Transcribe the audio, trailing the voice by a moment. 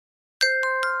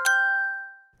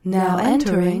Now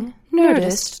entering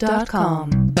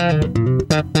Nerdist.com.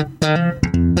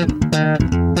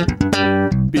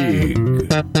 Big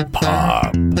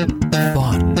Pop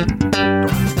Fun.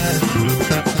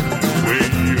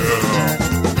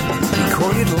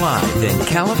 Recorded live in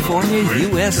California,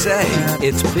 USA,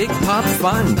 it's Big Pop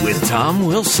Fun with Tom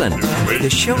Wilson.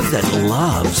 The show that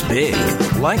loves big,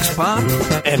 likes pop,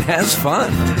 and has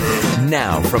fun.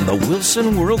 Now from the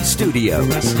Wilson World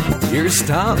Studios, here's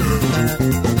Tom.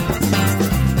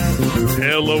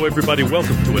 Hello, everybody.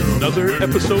 Welcome to another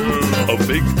episode of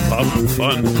Big Pop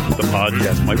Fun, the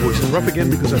podcast. My voice is rough again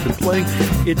because I've been playing.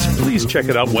 Please check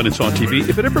it out when it's on TV.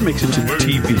 If it ever makes it to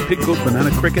TV, Pig, Goat,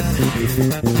 Banana, Cricket.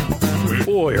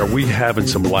 Boy, are we having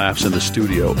some laughs in the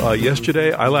studio.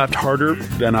 Yesterday, I laughed harder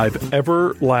than I've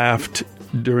ever laughed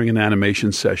during an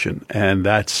animation session, and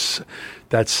that's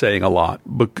saying a lot.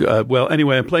 But, well,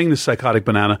 anyway, I'm playing this psychotic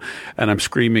banana, and I'm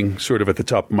screaming sort of at the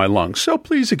top of my lungs. So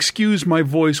please excuse my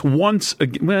voice once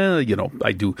again. Well, you know,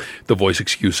 I do the voice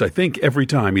excuse, I think, every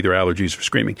time, either allergies or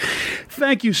screaming.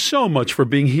 Thank you so much for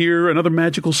being here. Another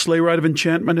magical sleigh ride of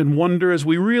enchantment and wonder as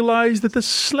we realize that the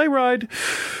sleigh ride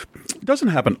doesn't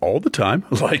happen all the time,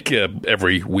 like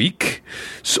every week.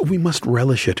 So we must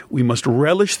relish it. We must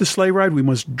relish the sleigh ride. We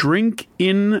must drink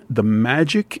in the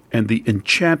magic and the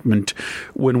enchantment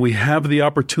when we have the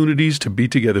opportunities to be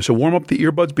together. So warm up the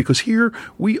earbuds because here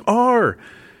we are.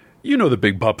 You know the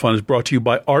Big Pop Fun is brought to you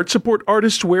by Art. Support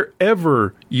artists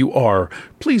wherever you are.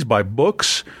 Please buy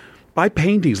books, buy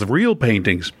paintings, real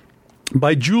paintings.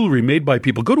 Buy jewelry made by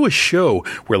people. Go to a show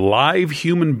where live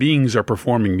human beings are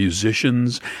performing,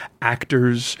 musicians,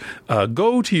 actors.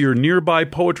 Go to your nearby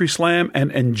poetry slam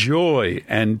and enjoy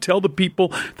and tell the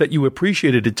people that you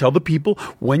appreciate it and tell the people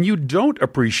when you don't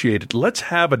appreciate it. Let's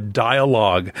have a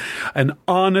dialogue, an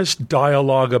honest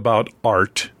dialogue about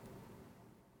art.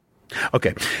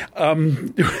 Okay,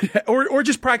 or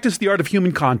just practice the art of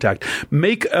human contact.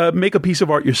 Make a piece of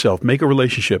art yourself. Make a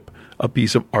relationship a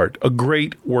piece of art, a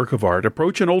great work of art.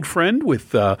 Approach an old friend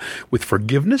with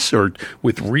forgiveness or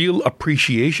with real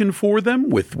appreciation for them,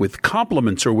 with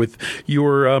compliments or with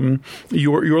your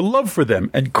love for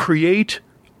them, and create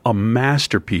a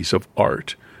masterpiece of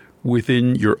art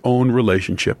within your own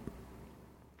relationship.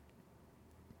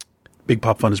 Big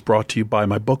Pop Fun is brought to you by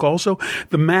my book also,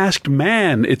 The Masked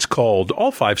Man, it's called.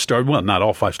 All 5-star, well, not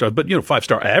all 5 stars, but,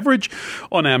 5-star average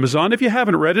on Amazon. If you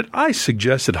haven't read it, I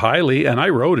suggest it highly, and I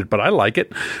wrote it, but I like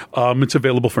it. It's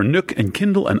available for Nook and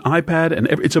Kindle and iPad, and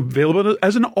it's available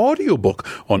as an audiobook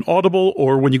on Audible,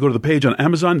 or when you go to the page on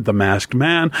Amazon, The Masked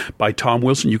Man by Tom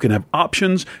Wilson. You can have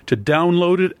options to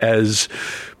download it as,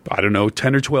 10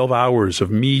 or 12 hours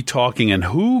of me talking, and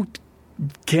who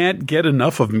can't get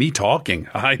enough of me talking?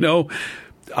 I know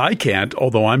I can't,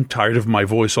 although I'm tired of my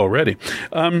voice already.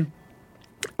 And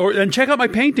check out my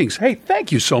paintings. Hey,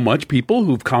 thank you so much, people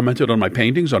who've commented on my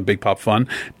paintings on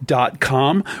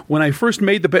bigpopfun.com. When I first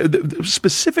made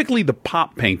specifically the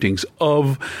pop paintings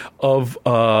of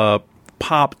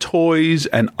pop toys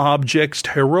and objects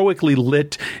heroically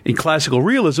lit in classical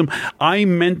realism, I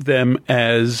meant them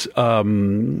as,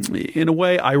 in a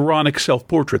way, ironic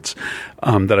self-portraits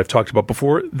that I've talked about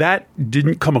before. That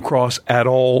didn't come across at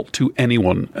all to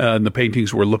anyone. And the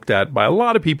paintings were looked at by a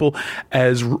lot of people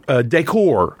as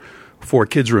decor for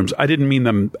kids' rooms. I didn't mean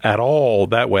them at all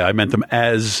that way. I meant them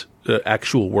as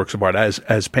actual works of art,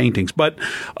 as paintings. But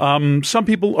some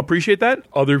people appreciate that,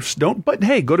 others don't. But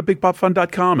hey, go to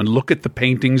bigpopfun.com and look at the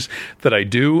paintings that I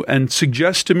do and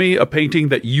suggest to me a painting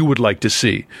that you would like to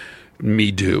see me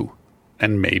do.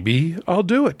 And maybe I'll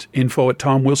do it.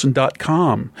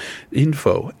 info@tomwilson.com.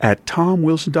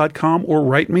 info@tomwilson.com, or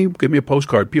write me, give me a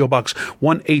postcard, P.O. Box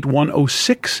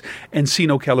 18106,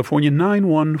 Encino, California,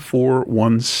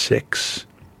 91416.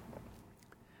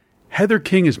 Heather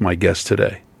King is my guest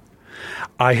today.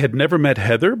 I had never met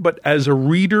Heather, but as a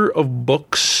reader of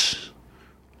books,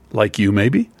 like you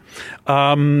maybe,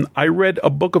 I read a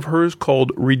book of hers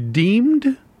called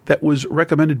Redeemed that was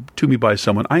recommended to me by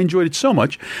someone. I enjoyed it so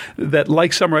much that,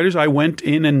 like some writers, I went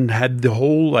in and had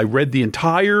I read the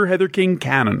entire Heather King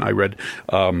canon. I read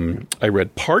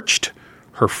Parched,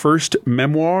 her first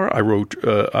memoir. I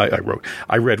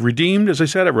read Redeemed, as I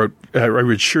said. I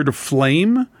read Shirt of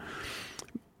Flame.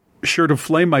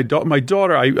 My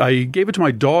daughter, I gave it to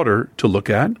my daughter to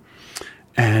look at.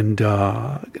 And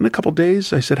in a couple of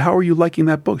days, I said, "How are you liking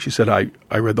that book?" She said, I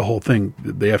read the whole thing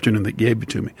the afternoon they gave it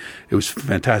to me. It was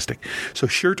fantastic. So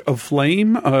Shirt of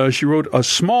Flame, she wrote a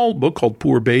small book called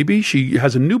Poor Baby. She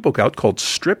has a new book out called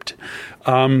Stripped.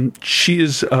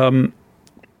 She's a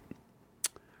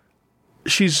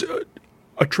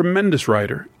tremendous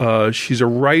writer. She's a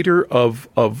writer of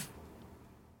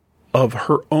of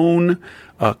her own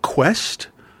quest,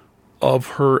 of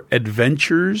her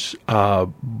adventures,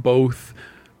 both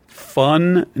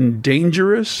fun and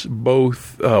dangerous,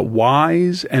 both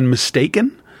wise and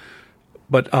mistaken.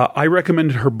 But I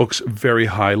recommended her books very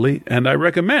highly, and I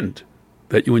recommend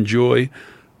that you enjoy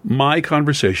my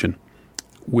conversation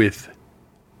with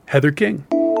Heather King.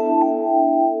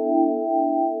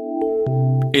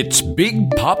 It's Big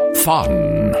Pop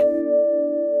Fun.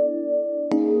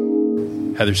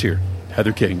 Heather's here.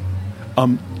 Heather King.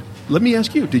 Let me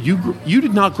ask you, you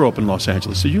did not grow up in Los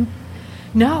Angeles, did you?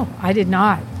 No, I did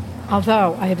not.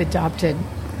 Although I have adopted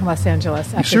Los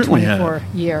Angeles after 24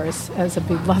 years as a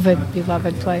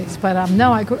beloved place. But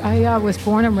no, I was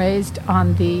born and raised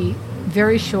on the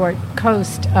very short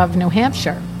coast of New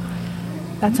Hampshire.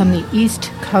 That's on the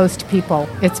East Coast, people.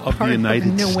 It's of part the United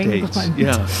of New States. England.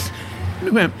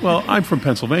 Yeah. Well, I'm from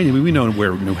Pennsylvania. We know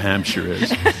where New Hampshire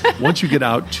is. Once you get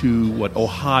out to,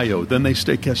 Ohio, then it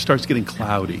starts getting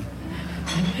cloudy.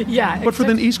 Yeah. But for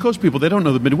the East Coast people, they don't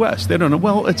know the Midwest. They don't know.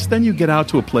 Well, then you get out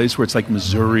to a place where it's like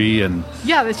Missouri and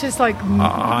yeah, it's just like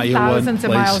Iowa thousands of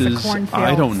miles places. of cornfields.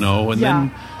 I don't know. And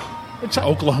then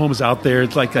Oklahoma's out there.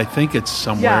 It's like I think it's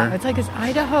somewhere. Yeah, it's like is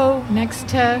Idaho next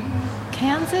to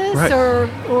Kansas right.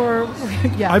 or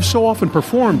yeah. I've so often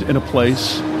performed in a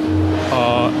place,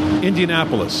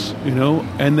 Indianapolis,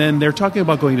 and then they're talking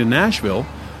about going to Nashville,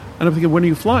 and I'm thinking, when are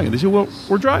you flying? And they say, well,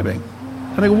 we're driving.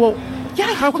 And I go, well.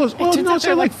 Yeah, how close? Well, no, it's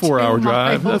like 4-hour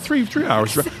drive, 3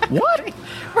 hours drive. Exactly. What?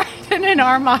 Right, and in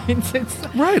our minds, it's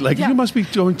right. Like you must be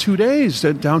doing 2 days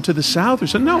down to the south or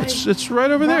something. No, right. it's right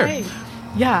over there.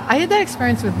 Yeah, I had that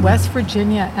experience with West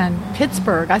Virginia and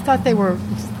Pittsburgh. I thought they were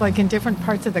like in different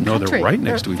parts of the country. No, they're right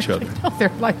next to each other. No,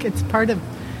 they're like it's part of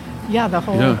the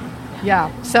whole.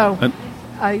 Yeah. So, but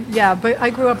I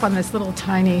grew up on this little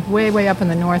tiny, way up in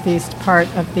the northeast part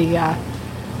of the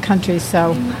country.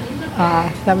 So.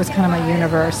 That was kind of my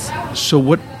universe. So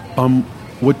were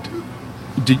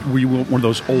you one of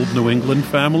those old New England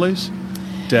families?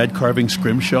 Dad carving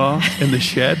scrimshaw in the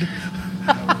shed?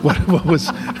 what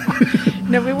was?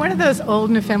 No, we were one of those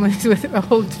old families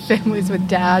with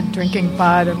Dad drinking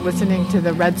bud and listening to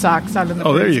the Red Sox out in the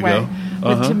breezeway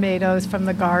with tomatoes from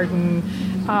the garden.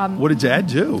 What did Dad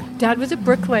do? Dad was a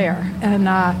bricklayer, and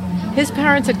his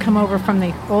parents had come over from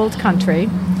the old country.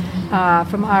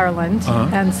 From Ireland,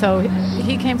 and so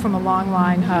he came from a long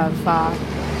line of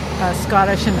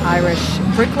Scottish and Irish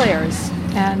bricklayers,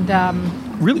 and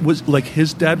really was like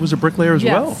his dad was a bricklayer as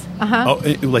well.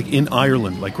 Like in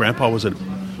Ireland, like Grandpa was a.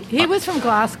 He was from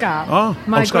Glasgow.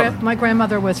 Scotland. My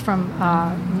grandmother was from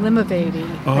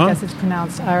Limavady, I guess it's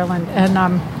pronounced, Ireland, and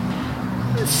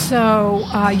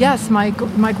yes, my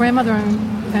grandmother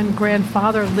and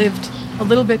grandfather lived a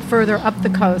little bit further up the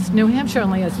coast. New Hampshire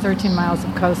only has 13 miles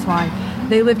of coastline.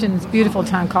 They lived in this beautiful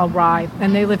town called Rye,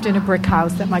 and they lived in a brick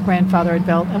house that my grandfather had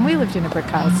built, and we lived in a brick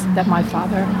house that my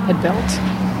father had built.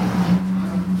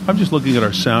 I'm just looking at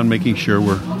our sound, making sure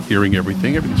we're hearing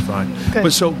everything. Everything's fine. Good.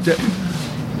 But so,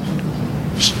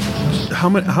 how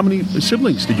many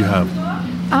siblings did you have?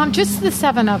 Just the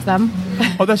 7 of them.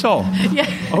 Oh, that's all? Yeah.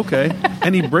 Okay.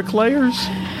 Any bricklayers?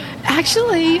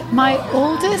 Actually, my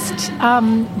oldest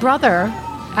brother,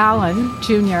 Alan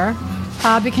Jr.,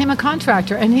 became a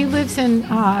contractor, and he lives in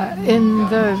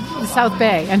the South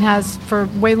Bay and has for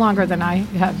way longer than I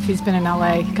have. He's been in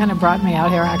L.A. He kind of brought me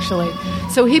out here, actually.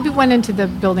 So he went into the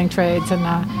building trades, and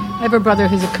I have a brother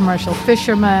who's a commercial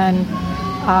fisherman,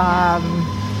 a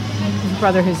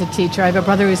brother who's a teacher. I have a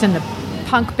brother who's in the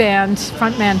punk band,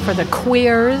 frontman for the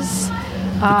Queers.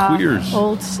 The Queers.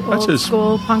 Old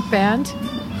school punk band.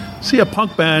 See, a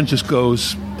punk band just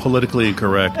goes politically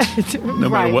incorrect. No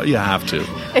matter what, you have to.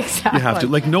 Exactly. You have to.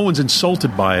 Like, no one's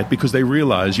insulted by it because they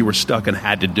realize you were stuck and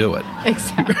had to do it.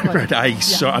 Exactly. Right.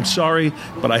 I'm sorry,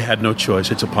 but I had no choice.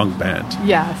 It's a punk band.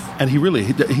 Yes. And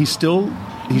he still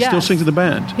sings in the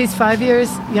band. He's 5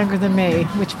 years younger than me,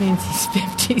 which means he's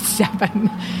 57.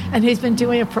 And he's been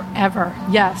doing it forever.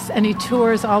 Yes. And he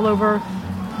tours all over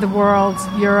the world,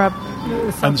 Europe,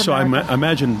 South and so I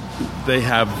imagine they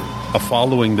have a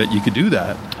following that you could do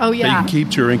that. Oh, yeah. That you can keep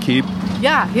touring,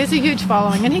 Yeah, he has a huge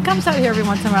following. And he comes out here every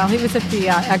once in a while. He was at the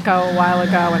Echo a while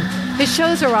ago. And his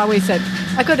shows are always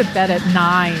I go to bed at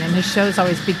 9, and his shows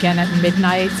always begin at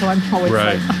midnight. So I'm always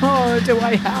like, oh, do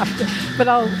I have to? But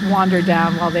I'll wander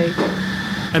down while they...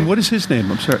 And what is his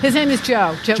name? I'm sorry. His name is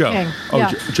Joe King. Oh,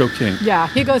 yeah. Joe King. Yeah,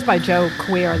 he goes by Joe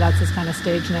Queer. That's his kind of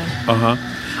stage name.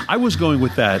 I was going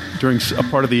with that during a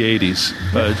part of the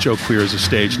 80s. Joe Queer is a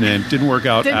stage name. Didn't work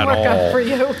out at all. Didn't work out for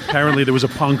you. Apparently there was a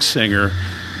punk singer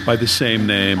by the same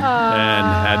name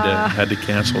and had to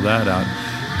cancel that out.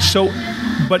 So,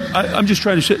 But I'm just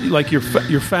trying to say, like, your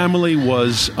family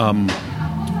was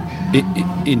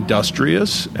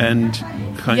industrious and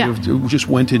kind of just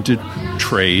went into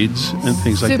trades and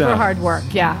things like that. Super hard work,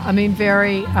 yeah. I mean,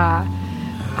 very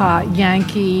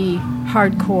Yankee,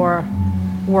 hardcore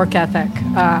work ethic.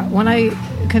 When I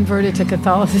converted to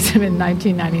Catholicism in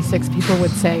 1996, people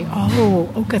would say,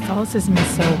 oh, Catholicism is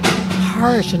so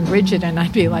harsh and rigid. And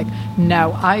I'd be like,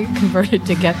 no, I converted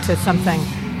to get to something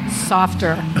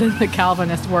softer than the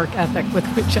Calvinist work ethic with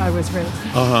which I was raised.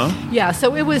 Yeah,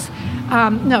 so it was,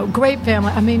 great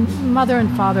family. I mean, mother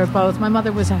and father both. My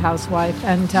mother was a housewife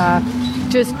and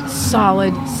just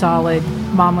solid.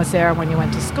 Mom was there when you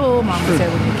went to school. Mom was there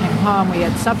when you came home. We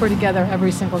had supper together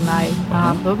every single night.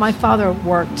 But my father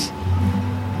worked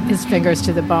his fingers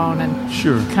to the bone and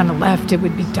kind of left. It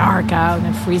would be dark out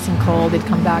and freezing cold. He'd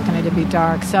come back and it'd be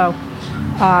dark. So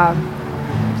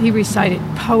he recited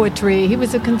poetry. He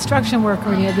was a construction worker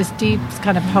and he had this deep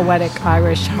kind of poetic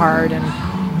Irish heart, and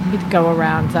he'd go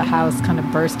around the house kind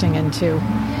of bursting into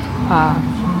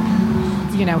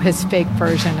his fake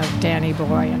version of Danny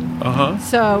Boy. And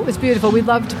so it was beautiful. We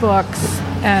loved books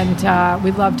and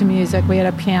we loved music. We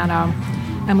had a piano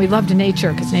and we loved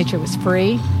nature because nature was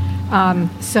free.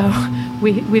 So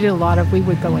we did a lot of, we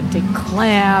would go and dig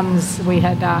clams. We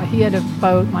had, he had a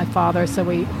boat, my father, so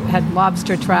we had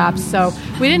lobster traps. So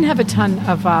we didn't have a ton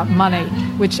of money,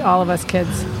 which all of us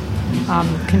kids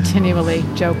continually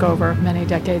joke over many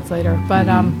decades later. But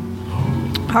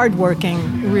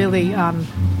hardworking, really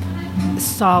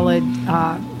solid,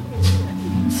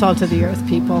 salt of the earth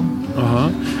people.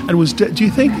 And do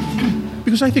you think,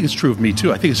 because I think it's true of me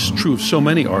too, I think it's true of so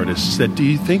many artists, that do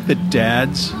you think that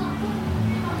dads,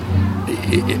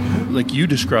 like you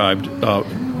described,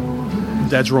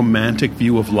 Dad's romantic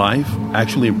view of life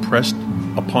actually impressed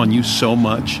upon you so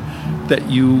much that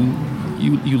you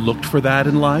looked for that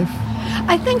in life?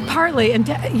 I think partly, and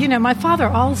my father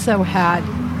also had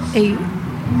a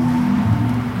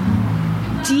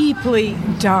deeply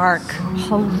dark,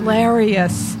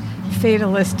 hilarious,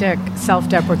 fatalistic,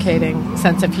 self-deprecating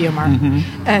sense of humor,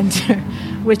 and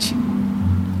which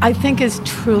I think is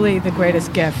truly the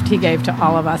greatest gift he gave to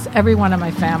all of us. Everyone in my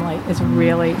family is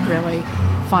really, really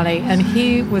funny, and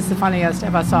he was the funniest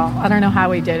of us all. I don't know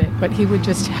how he did it, but he would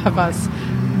just have us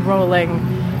rolling,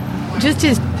 just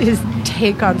his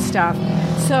take on stuff.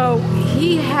 So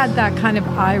he had that kind of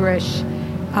Irish,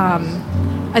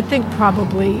 I think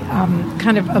probably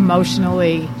kind of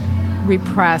emotionally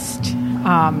repressed,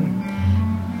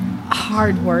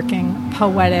 hardworking,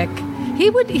 poetic. He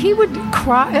would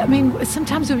cry. I mean,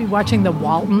 sometimes we'd be watching the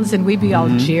Waltons and we'd be all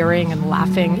jeering and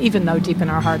laughing, even though deep in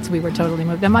our hearts we were totally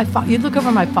moved. And you'd look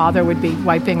over, my father would be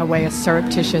wiping away a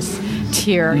surreptitious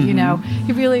tear, He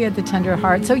really had the tender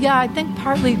heart. So, yeah, I think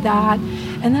partly that.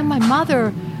 And then my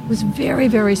mother was very,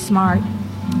 very smart.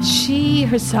 She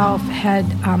herself had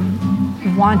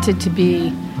wanted to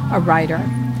be a writer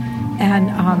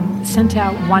and sent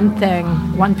out one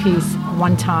piece,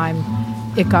 one time.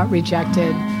 It got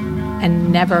rejected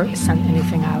and never sent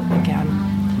anything out again.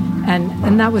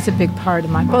 And that was a big part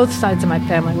of both sides of my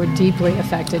family were deeply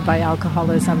affected by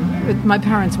alcoholism. My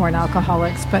parents weren't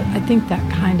alcoholics, but I think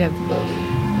that kind of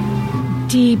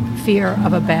deep fear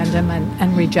of abandonment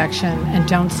and rejection and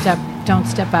don't step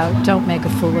out, don't make a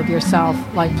fool of yourself,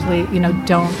 like please,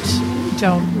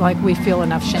 don't like we feel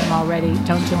enough shame already,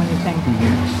 don't do anything.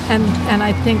 And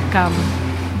I think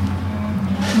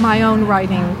my own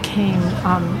writing came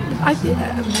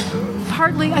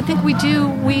partly, I think we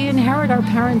inherit our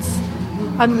parents'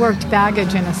 unworked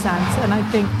baggage in a sense, and I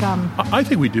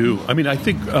think we do. I mean, I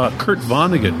think Kurt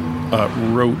Vonnegut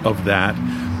wrote of that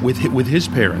with his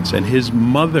parents and his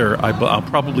mother. I'll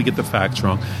probably get the facts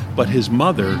wrong, but his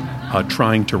mother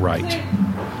trying to write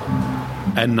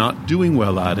and not doing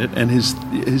well at it, and his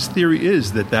theory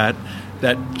is that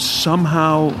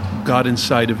somehow got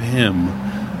inside of him.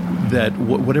 That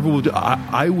whatever we'll do,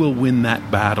 I will win that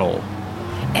battle.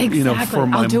 Exactly. For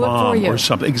my mom or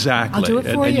something. Exactly. I'll do it for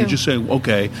you. And you're just saying,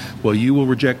 okay, well, you will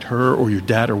reject her or your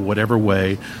dad or whatever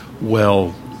way.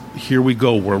 Well, here we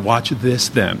go. We'll watch this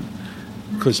then,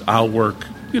 because I'll work,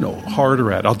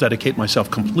 harder at it. I'll dedicate myself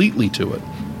completely to it.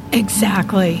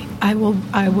 Exactly. I will.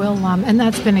 And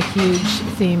that's been a huge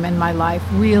theme in my life.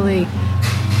 Really,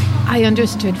 I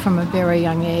understood from a very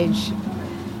young age,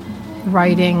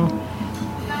 writing.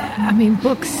 I mean,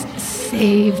 books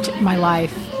saved my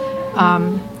life.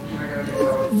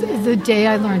 The day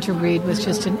I learned to read was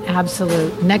just an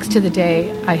absolute, next to the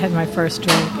day I had my first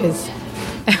drink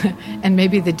and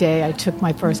maybe the day I took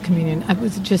my first communion, it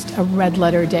was just a red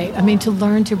letter day. I mean, to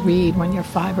learn to read when you're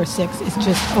 5 or 6, it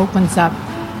just opens up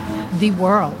the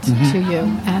world to you.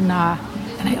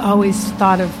 And I always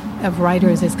thought of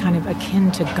writers as kind of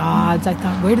akin to gods. I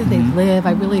thought, where do they live?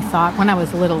 I really thought when I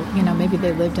was little, maybe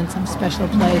they lived in some special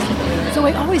place. So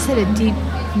I always had a deep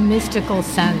mystical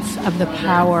sense of the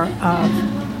power of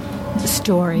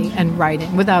story and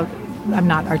writing I'm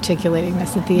not articulating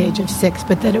this at the age of 6,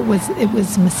 but that it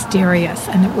was mysterious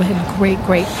and it had great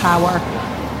power.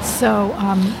 So,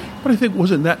 but I think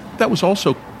that was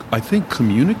also, I think,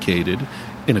 communicated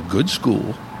in a good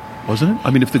school, wasn't it? I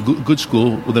mean, if the good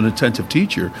school with an attentive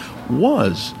teacher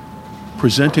was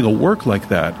presenting a work like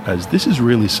that as this is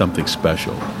really something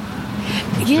special,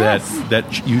 yes,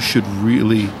 that you should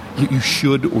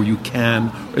or you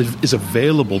can is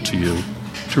available to you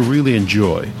to really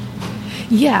enjoy.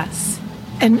 Yes,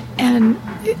 and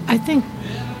I think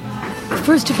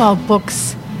first of all,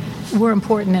 books were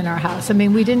important in our house. I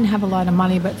mean, we didn't have a lot of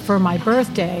money, but for my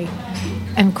birthday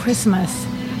and Christmas,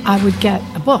 I would get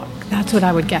a book. That's what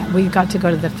I would get. We got to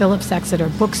go to the Phillips Exeter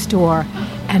bookstore,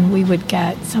 and we would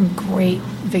get some great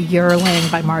The Yearling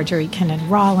by Marjorie Kinnan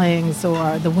Rawlings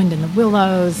or The Wind in the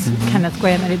Willows, Kenneth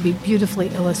Grahame, and it'd be beautifully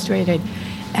illustrated.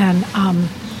 And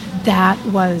that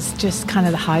was just kind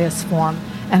of the highest form.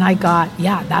 And I got,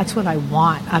 that's what I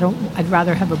want. I'd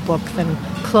rather have a book than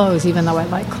clothes, even though I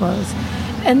like clothes.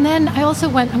 And then I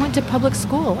went to public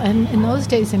school, and in those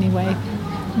days anyway,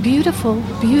 beautiful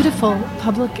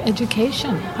public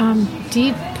education.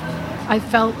 Deep. I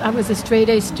felt I was a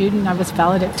straight-A student. I was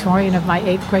valedictorian of my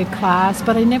 8th grade class,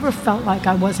 but I never felt like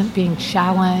I wasn't being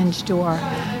challenged so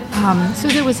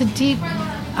there was a deep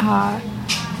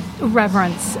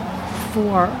reverence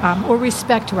for, or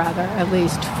respect rather, at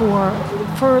least, for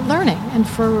learning and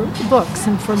for books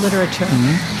and for literature.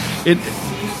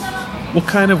 What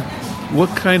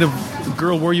kind of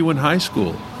girl were you in high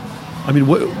school? I mean,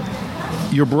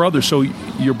 your brother,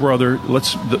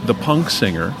 the punk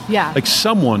singer, like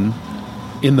someone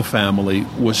in the family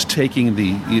was taking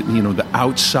the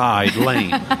outside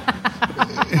lane.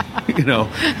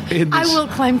 I will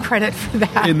claim credit for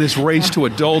that. In this race to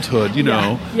adulthood,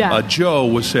 Joe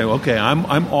was saying, okay,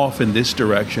 I'm off in this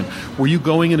direction. Were you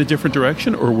going in a different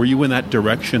direction, or were you in that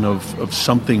direction of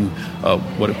something,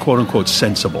 what quote unquote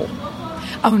sensible?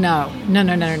 Oh, no.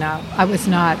 I was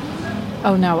not.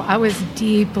 Oh, no. I was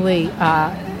deeply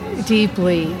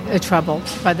troubled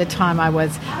by the time I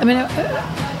was. I mean,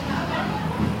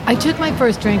 I took my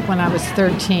first drink when I was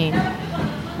 13.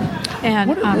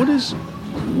 And what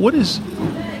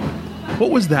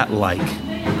was that like?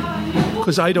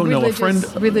 Because I don't know.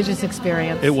 Religious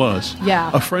experience. It was.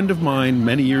 Yeah. A friend of mine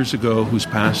many years ago who's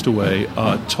passed away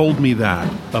told me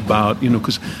that about,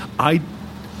 because I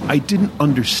didn't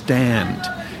understand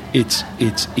its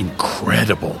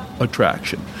incredible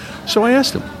attraction. So I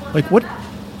asked him, like, what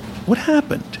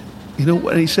happened?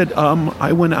 And he said,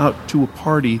 I went out to a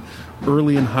party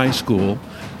early in high school,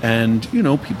 and,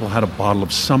 people had a bottle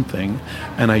of something,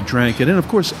 and I drank it. And, of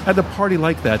course, at a party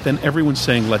like that, then everyone's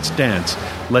saying, let's dance,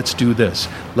 let's do this,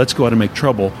 let's go out and make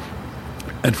trouble.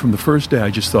 And from the first day,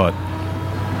 I just thought,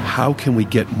 how can we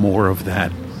get more of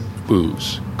that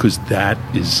booze? Because that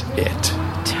is it.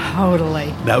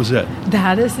 Totally. That was it.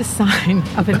 That is the sign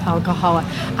of an alcoholic.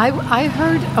 I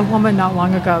heard a woman not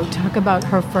long ago talk about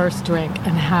her first drink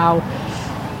and how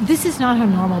this is not how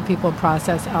normal people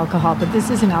process alcohol, but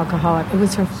this is an alcoholic. It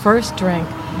was her first drink.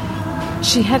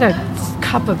 She had a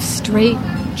cup of straight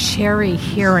cherry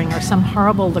hearing or some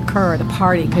horrible liqueur at a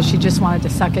party because she just wanted to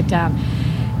suck it down.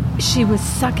 She was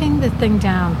sucking the thing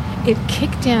down. It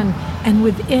kicked in, and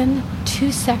within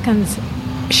 2 seconds,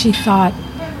 she thought,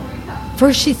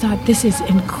 this is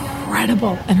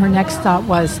incredible. And her next thought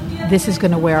was, this is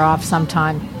going to wear off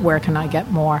sometime. Where can I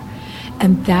get more?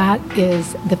 And that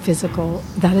is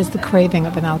the craving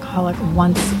of an alcoholic.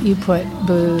 Once you put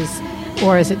booze,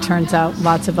 or as it turns out,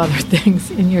 lots of other things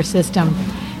in your system,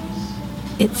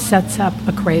 it sets up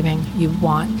a craving. You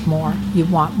want more.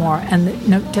 And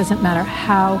it doesn't matter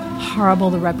how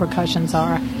horrible the repercussions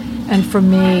are. And for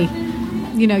me,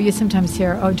 you sometimes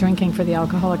hear, drinking for the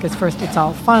alcoholic is first it's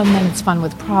all fun, then it's fun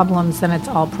with problems, then it's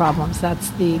all problems.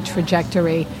 That's the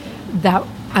trajectory. That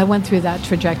I went through that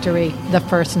trajectory the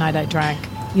first night I drank.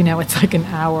 It's like an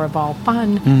hour of all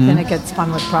fun, then it gets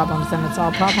fun with problems, then it's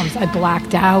all problems. I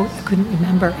blacked out. I couldn't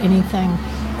remember anything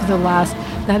for the last.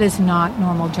 That is not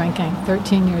normal drinking,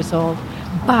 13 years old.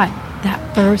 But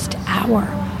that first hour,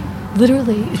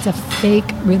 literally, it's a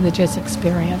fake religious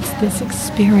experience. This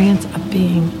experience of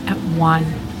being at one.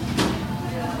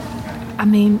 I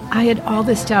mean, I had all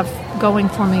this stuff going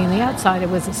for me on the outside. I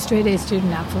was a straight-A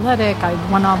student, athletic.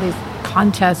 I won all these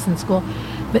contests in school.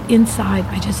 But inside,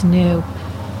 I just knew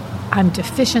I'm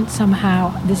deficient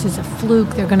somehow. This is a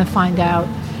fluke. They're going to find out.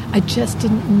 I just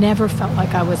never felt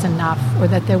like I was enough, or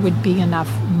that there would be enough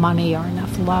money or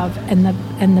enough love, and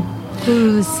the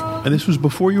booze. And this was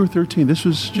before you were 13. This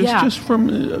was just from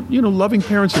loving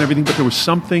parents and everything, but there was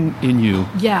something in you.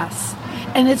 Yes,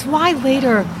 and it's why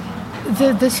later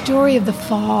the story of the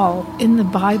fall in the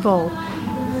Bible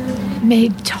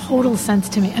made total sense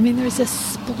to me. I mean, there's a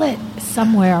split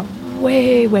somewhere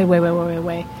way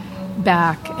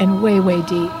back and way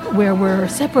deep where we're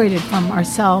separated from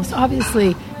ourselves.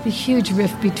 Obviously, the huge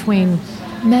rift between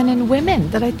men and women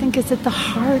that I think is at the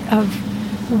heart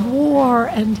of war.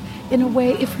 And in a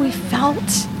way, if we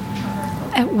felt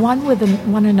at one with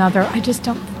one another, I just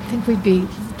don't think we'd be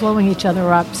blowing each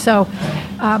other up. So,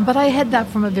 but I had that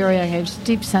from a very young age,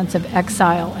 deep sense of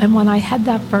exile. And when I had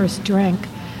that first drink,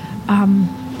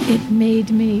 it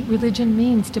made me, religion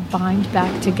means to bind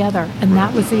back together. And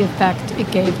that was the effect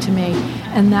it gave to me.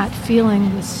 And that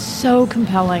feeling was so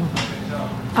compelling.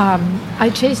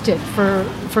 I chased it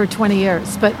for 20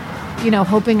 years, but,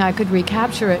 hoping I could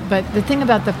recapture it. But the thing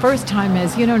about the first time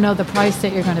is you don't know the price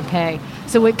that you're going to pay.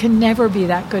 So it can never be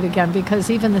that good again, because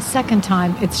even the second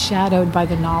time, it's shadowed by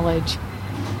the knowledge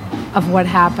of what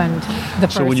happened the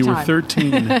first time. So when you were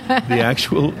 13,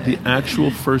 the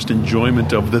actual first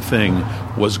enjoyment of the thing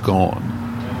was gone.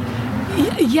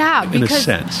 Yeah, because, in a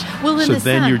sense. Well, so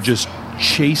then you're just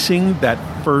chasing that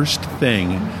first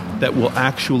thing that will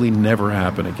actually never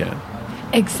happen again.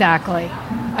 Exactly.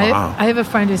 Wow. I have a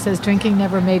friend who says drinking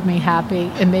never made me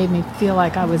happy. It made me feel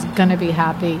like I was going to be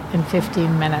happy in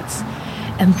 15 minutes.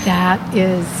 And that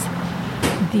is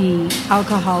the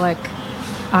alcoholic.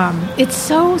 It's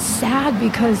so sad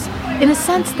because, in a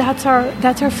sense, that's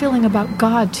our feeling about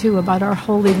God too, about our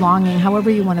holy longing, however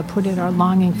you want to put it, our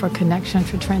longing for connection,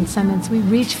 for transcendence. We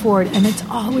reach for it, and it's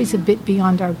always a bit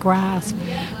beyond our grasp.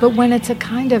 But when it's a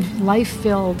kind of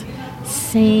life-filled,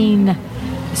 sane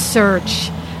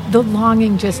search, the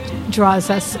longing just draws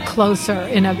us closer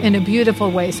in a beautiful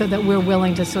way, so that we're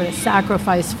willing to sort of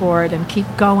sacrifice for it and keep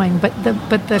going. But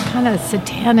the kind of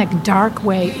satanic, dark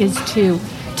way is to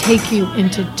take you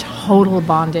into total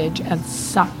bondage and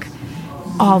suck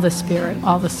all the spirit,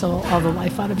 all the soul, all the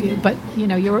life out of you. But you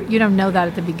don't know that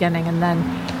at the beginning, and then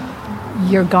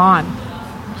you're gone.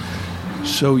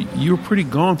 So you were pretty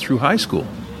gone through high school.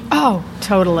 Oh,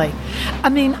 totally. I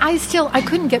mean, I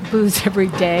couldn't get booze every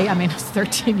day. I mean, I was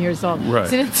 13 years old. Right.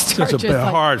 So it didn't start it's a bit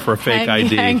hard for a fake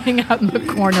ID. Hanging out in the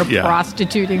corner,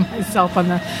 prostituting myself on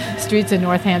the streets of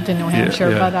Northampton, New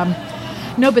Hampshire. Yeah.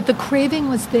 But but the craving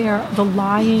was there, the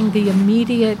lying, the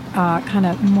immediate kind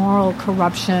of moral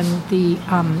corruption, the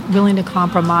willing to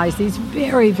compromise, these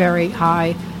very, very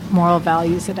high moral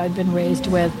values that I'd been raised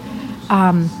with.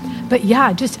 But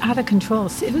yeah, just out of control.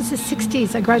 It was the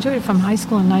 60s. I graduated from high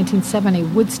school in 1970,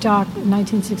 Woodstock,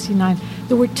 1969.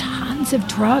 There were tons of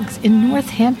drugs. In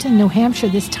Northampton, New Hampshire,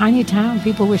 this tiny town,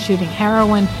 people were shooting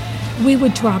heroin. We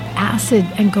would drop acid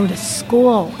and go to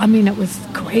school. I mean, it was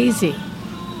crazy.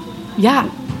 Yeah.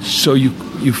 So you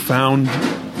found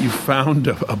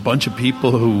a bunch of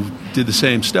people who did the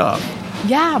same stuff.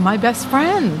 Yeah, my best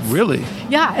friends. Really?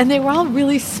 Yeah, and they were all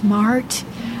really smart,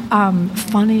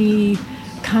 funny,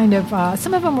 kind of,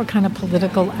 some of them were kind of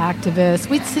political activists.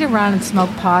 We'd sit around and smoke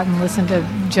pot and listen to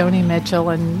Joni Mitchell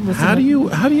and listen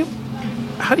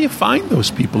How do you find those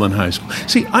people in high school?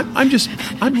 See,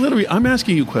 I'm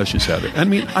asking you questions, Heather. I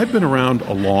mean, I've been around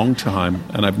a long time,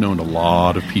 and I've known a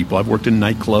lot of people. I've worked in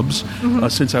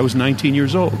nightclubs since I was 19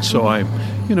 years old. So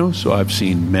so I've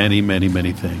seen many, many,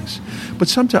 many things. But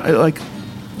sometimes,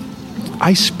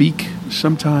 I speak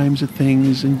sometimes at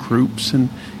things in groups and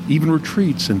even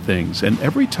retreats and things. And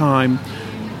every time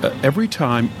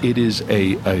it is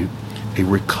a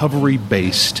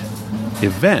recovery-based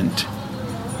event,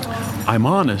 I'm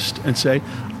honest and say,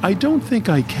 I don't think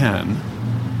I can,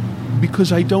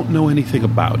 because I don't know anything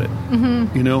about it.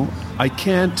 Mm-hmm. I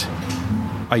can't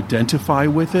identify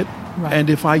with it. Right. And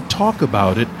if I talk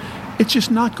about it, it's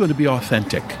just not going to be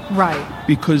authentic. Right.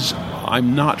 Because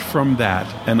I'm not from that,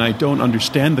 and I don't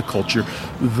understand the culture.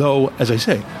 Though, as I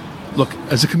say, look,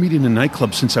 as a comedian in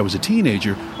nightclubs since I was a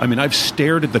teenager, I mean, I've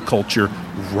stared at the culture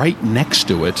right next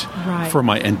to it for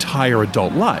my entire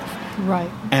adult life.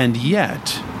 Right. And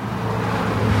yet,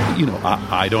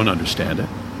 I don't understand it.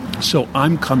 So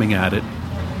I'm coming at it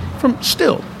from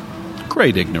still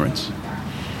great ignorance.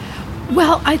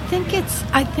 Well, I think,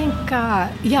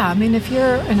 I mean, if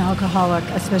you're an alcoholic,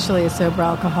 especially a sober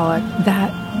alcoholic,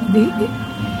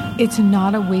 it's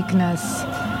not a weakness.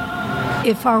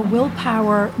 If our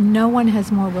willpower, no one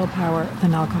has more willpower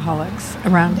than alcoholics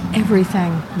around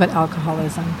everything but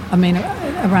alcoholism. I mean,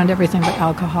 around everything but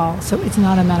alcohol. So it's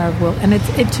not a matter of will. And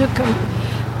it took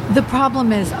The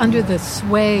problem is, under the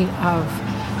sway of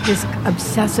this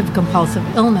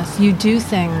obsessive-compulsive illness, you do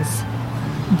things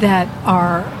that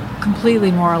are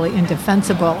completely morally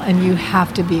indefensible, and you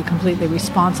have to be completely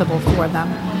responsible for them.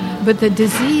 But the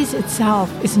disease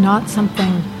itself is not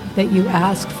something that you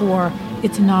ask for.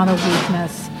 It's not a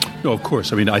weakness. No, of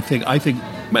course. I mean, I think,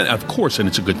 of course, and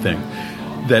it's a good thing,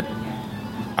 that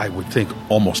I would think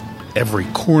almost every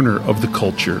corner of the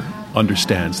culture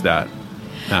understands that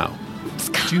now.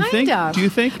 Do you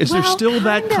think? Is there still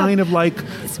that kind of like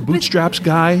bootstraps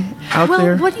guy out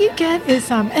there? Well, what you get is,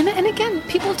 and again,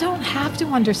 people don't have to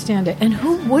understand it. And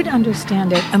who would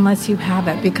understand it unless you have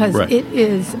it? Because it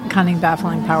is cunning,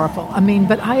 baffling, powerful. I mean,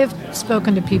 but I have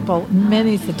spoken to people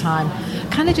many a time,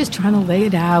 kind of just trying to lay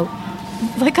it out.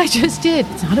 Like I just did.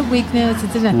 It's not a weakness.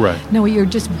 No, you're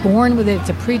just born with it. It's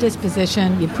a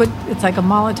predisposition. It's like a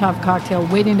Molotov cocktail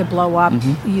waiting to blow up.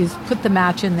 Mm-hmm. You put the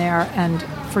match in there and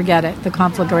forget it. The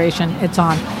conflagration, it's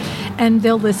on. And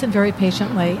they'll listen very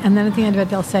patiently. And then at the end of it,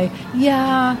 they'll say,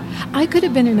 yeah, I could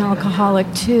have been an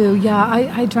alcoholic too. Yeah,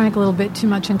 I drank a little bit too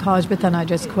much in college, but then I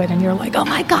just quit. And you're like, oh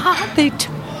my God, they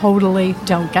totally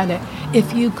don't get it.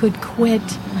 If you could quit,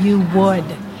 you would.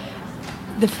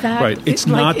 The fact, it's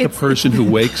not the person who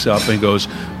wakes up and goes,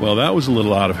 well, that was a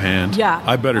little out of hand. Yeah,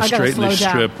 I better straighten this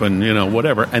strip and,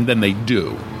 whatever. And then they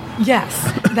do. Yes,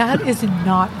 that is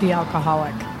not the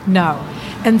alcoholic. No.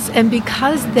 And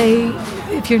because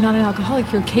if you're not an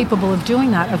alcoholic, you're capable of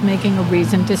doing that, of making a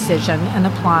reasoned decision and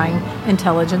applying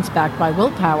intelligence backed by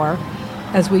willpower,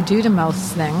 as we do to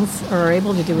most things, or are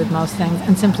able to do with most things,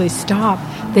 and simply stop.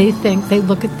 They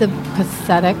look at the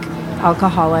pathetic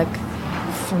alcoholic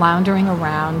floundering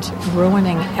around,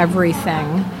 ruining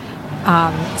everything,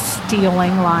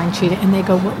 stealing, lying, cheating, and they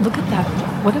go, well, look at that,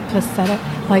 what a pathetic,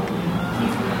 like,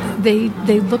 they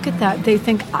look at that, they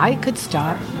think, I could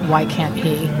stop, why can't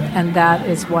he? And that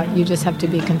is what you just have to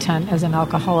be content as an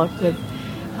alcoholic with,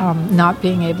 not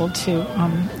being able to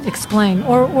explain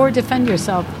or defend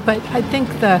yourself. But I think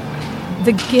the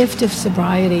gift of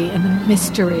sobriety and the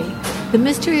mystery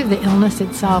of the illness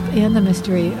itself and the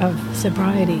mystery of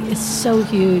sobriety is so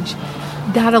huge.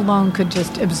 That alone could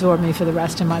just absorb me for the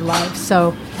rest of my life.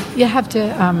 So you have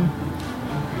to,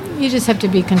 you just have to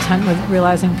be content with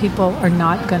realizing people are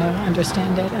not going to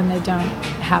understand it, and they don't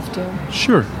have to.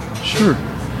 Sure.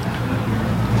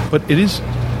 But it is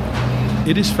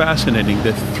fascinating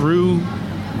that through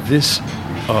this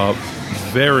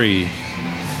very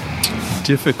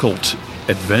difficult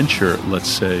adventure, let's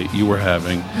say, you were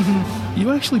having,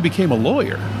 you actually became a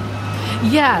lawyer.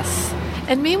 Yes.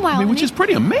 And meanwhile... which is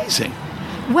pretty amazing.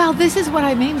 Well, this is what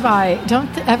I mean by don't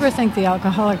ever think the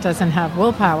alcoholic doesn't have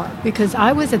willpower, because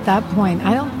I was at that point.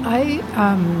 I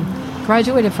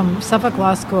graduated from Suffolk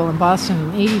Law School in Boston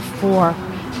in 1984.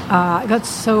 I got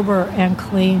sober and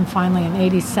clean finally in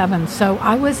 1987. So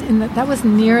I was that was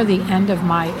near the end of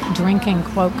my drinking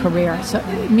quote career. So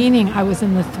meaning I was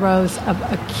in the throes of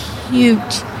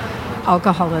acute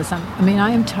alcoholism. I mean,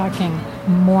 I am talking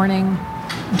morning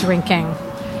drinking,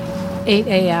 8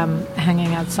 a.m.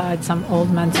 hanging outside some old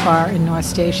men's bar in North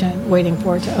Station waiting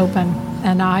for it to open.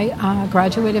 And I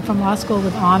graduated from law school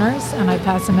with honors, and I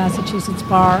passed the Massachusetts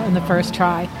bar in the first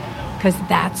try, because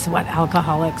that's what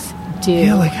alcoholics do.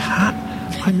 Yeah, like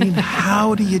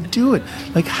how do you do it?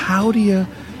 Like, how do you...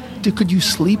 Could you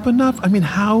sleep enough? I mean,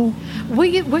 how...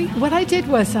 What I did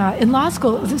was, in law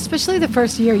school, especially the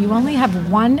first year, you only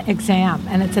have one exam,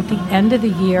 and it's at the end of the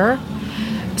year.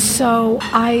 So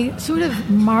I sort of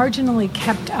marginally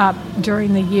kept up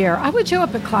during the year. I would show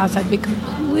up at class, I'd be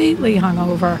completely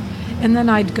hungover, and then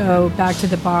I'd go back to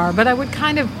the bar. But I would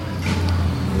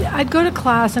I'd go to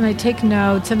class and I'd take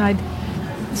notes, and I'd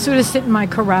sort of sit in my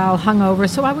corral hungover.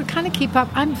 So I would kind of keep up.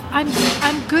 I'm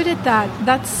good at that.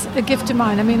 That's a gift of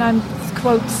mine. I mean, I'm,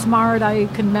 quote, smart. I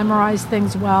can memorize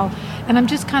things well. And I'm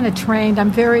just kind of trained.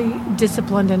 I'm very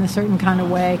disciplined in a certain kind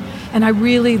of way. And I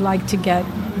really like to get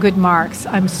good marks.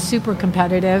 I'm super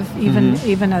competitive,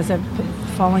 even as a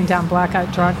falling down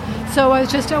blackout drunk. So I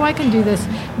was just, I can do this.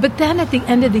 But then at the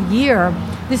end of the year,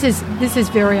 this is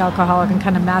very alcoholic and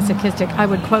kind of masochistic. I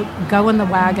would, quote, go in the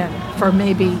wagon for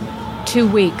maybe 2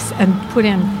 weeks and put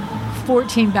in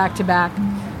 14 back-to-back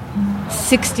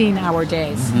 16-hour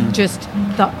days. Just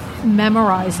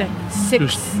memorizing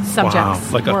six subjects. Wow,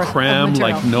 like a cram,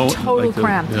 like no... Total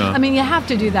cram. Yeah. I mean, you have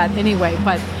to do that anyway,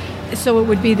 but... So it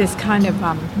would be this kind of,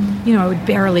 I would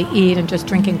barely eat and just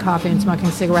drinking coffee and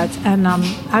smoking cigarettes. And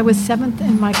I was 7th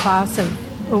in my class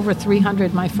of over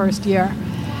 300 my first year.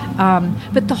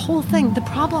 But the whole thing,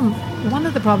 one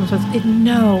of the problems was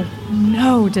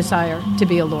no desire to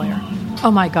be a lawyer.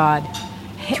 Oh, my God.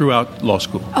 Throughout law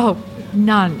school? Oh,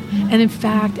 None. And in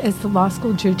fact, as the law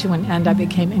school drew to an end, I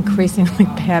became increasingly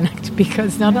panicked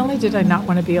because not only did I not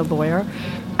want to be a lawyer,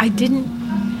 I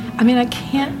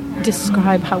can't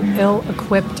describe how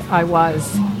ill-equipped I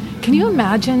was. Can you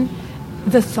imagine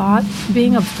the thought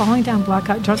of falling down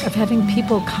blackout drunk, of having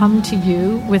people come to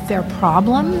you with their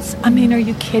problems? I mean, are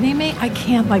you kidding me? I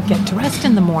can't, get dressed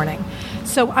in the morning.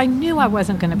 So I knew I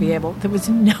wasn't going to be able, there was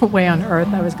no way on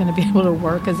earth I was going to be able to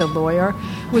work as a lawyer,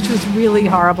 which was really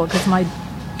horrible because my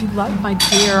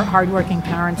dear, hardworking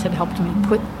parents had helped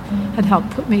put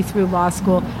me through law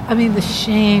school. I mean, the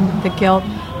shame, the guilt.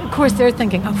 Of course, they're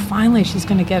thinking, oh, finally she's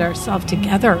going to get herself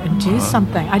together and do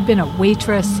something. I'd been a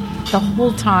waitress the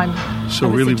whole time. So I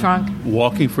was really, drunk.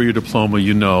 Walking for your diploma,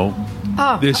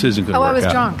 this isn't going to work out. I was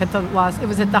drunk at it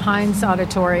was at the Heinz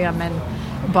Auditorium in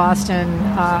Boston,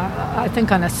 I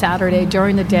think on a Saturday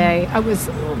during the day. I was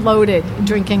loaded,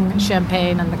 drinking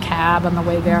champagne in the cab on the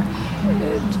way there,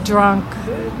 drunk,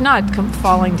 not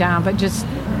falling down, but just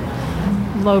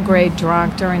low-grade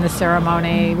drunk during the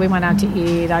ceremony. We went out to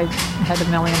eat. I had a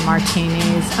million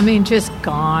martinis. I mean, just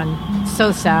gone.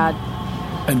 So sad.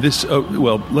 And this,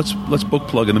 let's book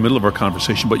plug in the middle of our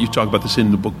conversation, but you talk about this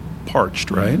in the book Parched,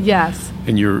 right? Yes.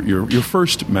 And your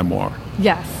first memoir.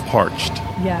 Yes. Parched.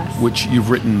 Yes. Which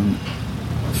you've written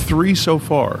 3 so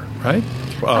far, right?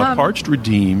 Parched,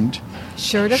 Redeemed,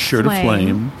 Shirt of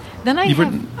Flame. Then I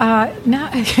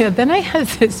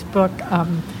have this book,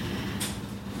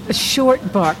 a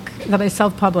short book that I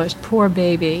self-published, Poor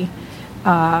Baby,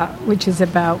 which is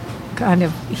about kind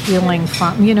of healing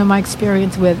from, my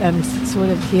experience with and sort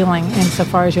of healing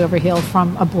insofar as you ever heal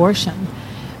from abortion.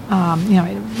 A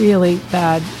really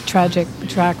bad, tragic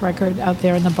track record out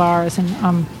there in the bars.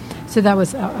 And so that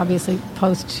was obviously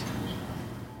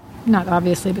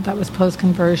that was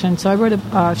post-conversion. So I wrote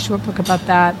a short book about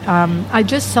that. I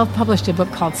just self-published a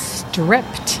book called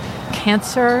Stripped,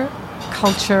 Cancer,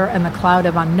 Culture, and the Cloud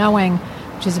of Unknowing,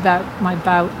 which is about my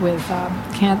bout with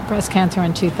breast cancer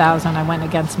in 2000. I went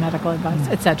against medical advice,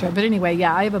 etc. But anyway,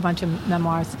 I have a bunch of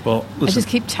memoirs. Well, listen, I just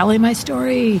keep telling my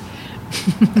story.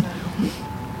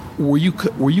 Were you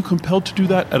compelled to do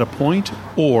that at a point,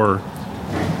 or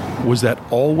was that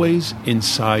always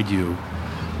inside you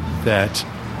that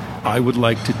I would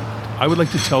like to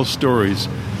tell stories,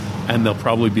 and they'll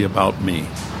probably be about me?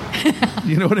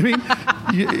 You know what I mean?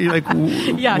 You're like,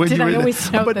 did I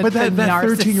always know but that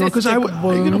 13-year-old, because I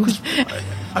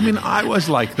was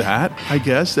like that. I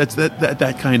guess that's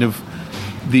that kind of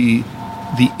the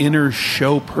inner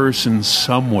show person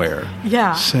somewhere.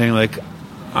 Yeah, saying like,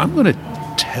 I'm going to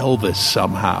tell this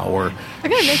somehow, or I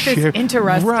gotta make this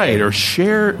interesting, right? Or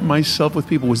share myself with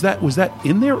people. Was that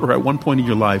in there, or at one point in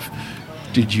your life,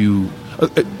 did you?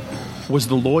 Was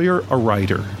the lawyer a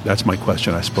writer? That's my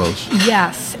question, I suppose.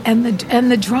 Yes, and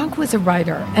the drunk was a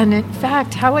writer. And in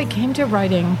fact, how I came to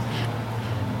writing,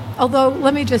 although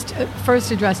let me just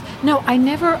first address, no, I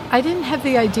didn't have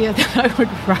the idea that I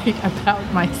would write about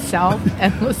myself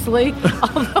endlessly,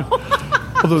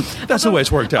 Although that's the way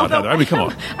it's worked out, Heather. I mean, come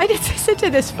on. I said to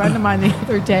this friend of mine the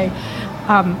other day,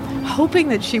 hoping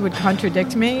that she would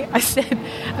contradict me. I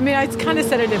kind of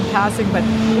said it in passing, but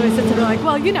I said something like,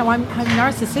 well, I'm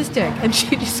narcissistic. And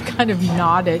she just kind of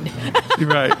nodded.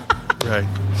 Right.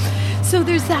 So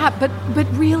there's that. But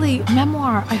really,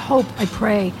 memoir, I hope, I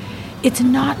pray, it's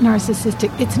not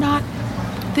narcissistic. It's not,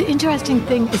 the interesting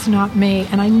thing is not me.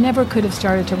 And I never could have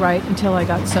started to write until I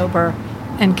got sober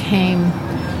and came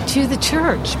to the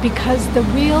church, because the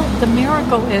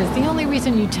miracle is, the only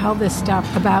reason I tell this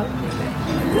stuff about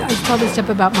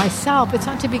myself, it's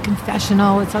not to be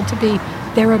confessional, it's not to be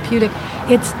therapeutic,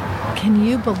 it's, can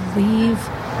you believe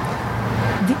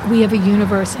we have a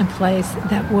universe in place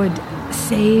that would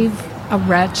save a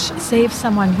wretch, save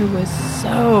someone who was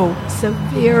so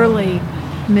severely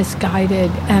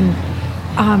misguided, and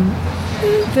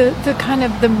the kind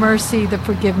of the mercy, the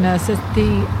forgiveness,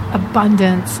 the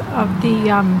abundance of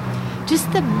the just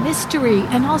the mystery,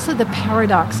 and also the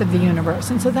paradox of the universe.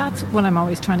 And so that's what I'm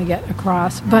always trying to get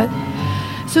across. But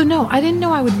so no, I didn't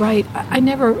know I would write. I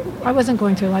wasn't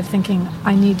going through life thinking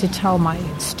I need to tell my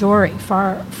story.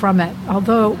 Far from it.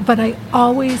 But I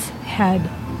always had,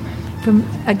 from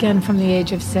the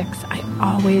age of 6, I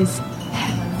always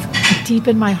had deep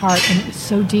in my heart, and it was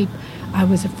so deep, I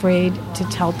was afraid to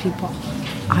tell people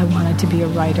I wanted to be a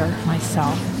writer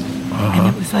myself.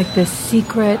 And it was like this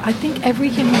secret. I think every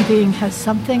human being has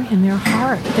something in their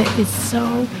heart that is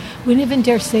so, we don't even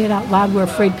dare say it out loud. We're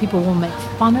afraid people will make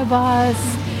fun of us.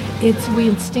 We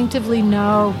instinctively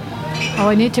know,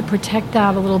 I need to protect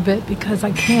that a little bit, because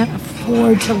I can't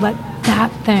afford to let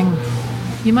that thing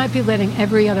You might be letting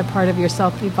every other part of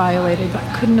yourself be violated, but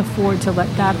I couldn't afford to let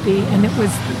that be. And it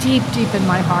was deep, deep in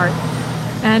my heart.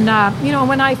 And,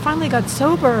 when I finally got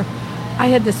sober, I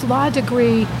had this law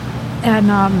degree,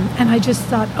 and I just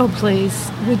thought, oh,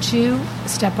 please, would you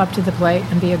step up to the plate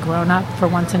and be a grown-up for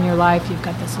once in your life? You've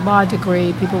got this law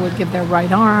degree. People would give their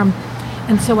right arm.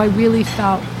 And so I really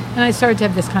felt, and I started to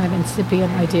have this kind of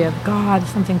incipient idea of God,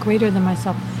 something greater than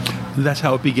myself. That's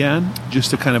how it began?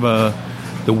 Just a kind of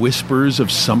the whispers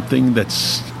of something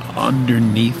that's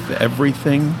underneath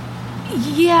everything?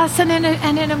 Yes, and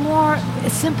in a more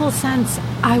simple sense,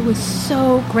 I was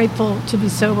so grateful to be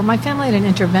sober. My family had an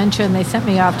intervention. They sent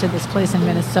me off to this place in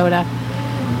Minnesota.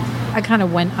 I kind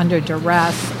of went under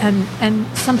duress, and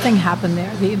something happened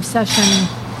there. The obsession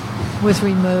was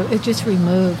removed. It just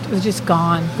removed. It was just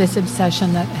gone, this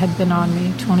obsession that had been on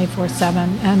me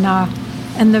 24/7.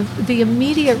 And the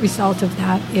immediate result of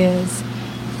that is,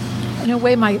 in a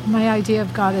way, my idea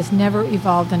of God has never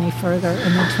evolved any further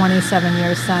in the 27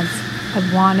 years since. I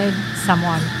wanted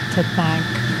someone to thank.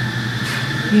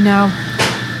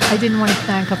 I didn't want to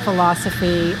thank a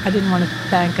philosophy. I didn't want to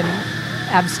thank an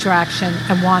abstraction.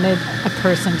 I wanted a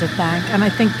person to thank. And I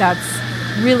think that's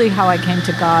really how I came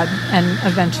to God and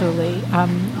eventually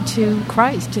to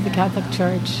Christ, to the Catholic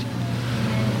Church.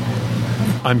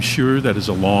 I'm sure that is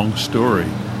a long story,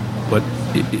 but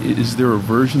is there a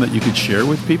version that you could share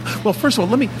with people? Well, first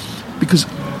of all, because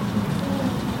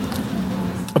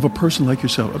of a person like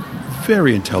yourself, a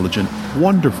very intelligent,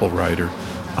 wonderful writer,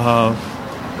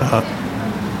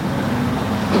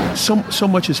 so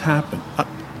much has happened.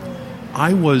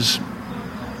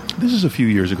 This is a few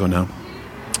years ago now,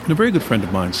 and a very good friend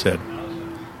of mine said,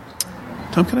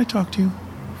 Tom, can I talk to you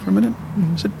for a minute?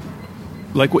 I said,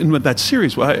 like in that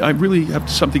series, well, I really have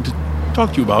something to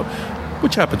talk to you about,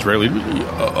 which happens rarely.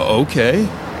 Okay.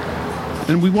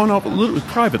 And we went off a little bit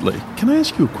privately. Can I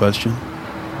ask you a question?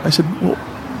 I said,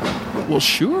 well,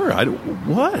 sure.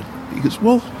 What? He goes,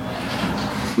 well,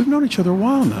 we've known each other a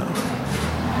while now.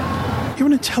 You're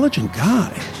an intelligent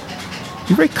guy.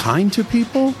 You're very kind to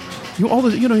people.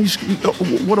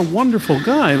 What a wonderful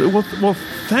guy. Well,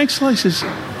 thanks, Lai. Says,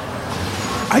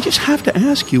 I just have to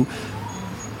ask you,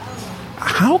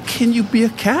 how can you be a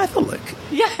Catholic?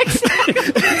 Yeah, exactly.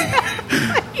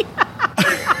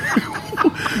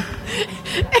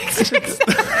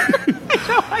 Exactly.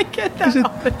 I get that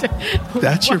all the time.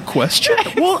 That's your question?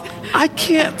 Well, I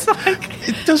can't.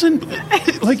 It doesn't,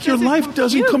 your life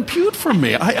doesn't compute for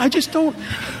me. I just don't.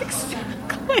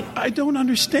 Exactly. I don't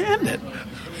understand it.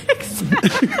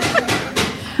 Exactly.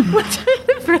 I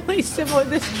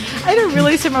had a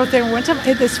really similar thing. One time I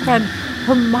had this friend,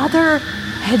 her mother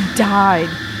had died,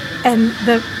 and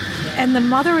the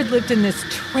mother had lived in this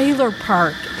trailer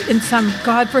park in some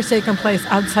godforsaken place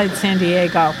outside San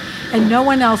Diego, and no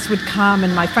one else would come,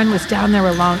 and my friend was down there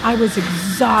alone. I was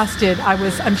exhausted.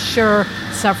 I'm sure,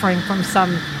 suffering from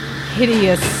some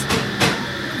hideous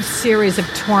series of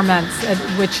torments at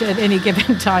any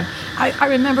given time. I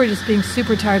remember just being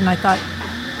super tired, and I thought,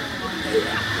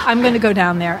 I'm going to go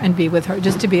down there and be with her,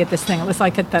 just to be at this thing. It was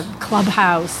like at the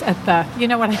clubhouse, you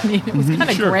know what I mean? It was kind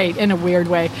of great in a weird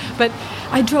way. But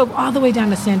I drove all the way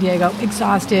down to San Diego,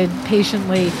 exhausted,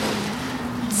 patiently,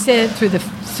 sit through the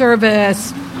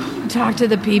service, talk to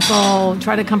the people,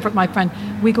 try to comfort my friend.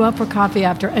 We go out for coffee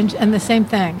after, and the same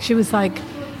thing. She was like,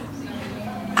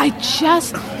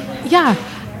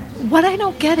 what I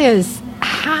don't get is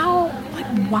how,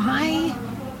 why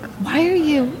are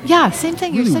you? Yeah, same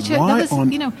thing. Really, You're such why?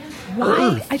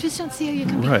 Earth? I just don't see how you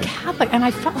can be Catholic. And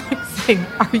I felt like saying,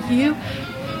 are you?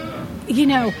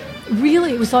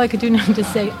 Really, it was all I could do now to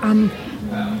say, I'm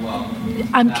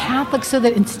Catholic, so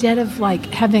that instead of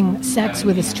having sex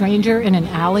with a stranger in an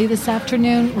alley this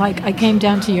afternoon, I came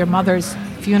down to your mother's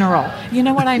funeral. You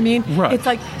know what I mean? Right. It's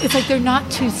like they're not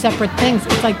two separate things.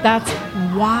 It's like that's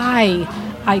why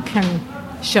I can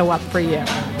show up for you.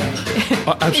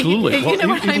 Absolutely. You know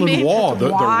what I mean? Even Waugh, the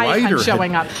writer, I'm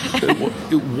showing up.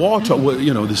 Waugh,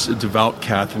 this devout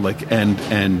Catholic and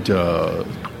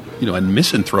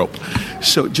misanthrope.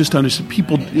 So just understand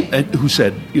people who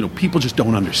said, people just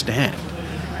don't understand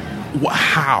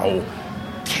how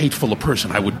hateful a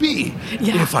person I would be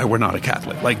if I were not a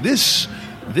Catholic. This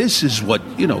is what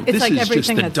this is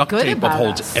just the duct tape that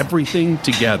holds everything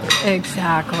together.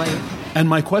 Exactly. And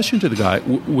my question to the guy,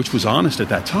 which was honest at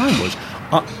that time, was,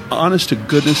 honest to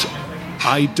goodness,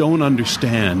 I don't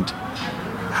understand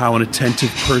how an attentive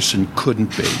person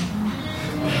couldn't be.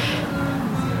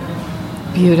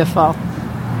 Beautiful.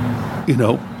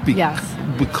 Yes.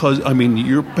 Because,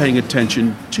 you're paying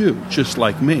attention too, just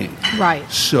like me. Right.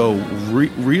 So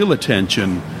real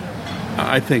attention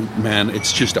I think, man,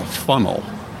 it's just a funnel.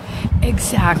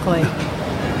 Exactly.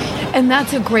 And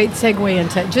that's a great segue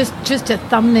into just a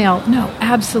thumbnail. No,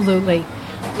 absolutely.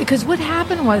 Because what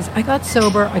happened was I got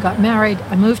sober, I got married,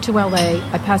 I moved to LA,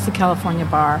 I passed the California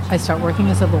bar, I started working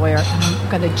as a lawyer, and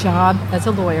I got a job as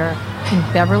a lawyer in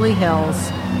Beverly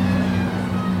Hills.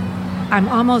 I'm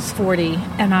almost 40,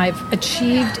 and I've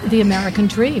achieved the American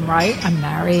dream, right? I'm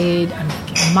married, I'm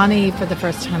making money for the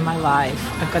first time in my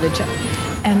life, I've got a job.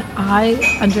 And I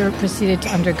proceeded to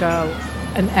undergo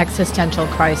an existential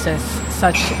crisis,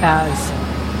 such as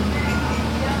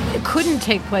it couldn't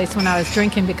take place when I was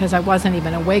drinking because I wasn't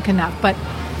even awake enough. But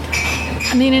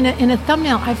I mean, in a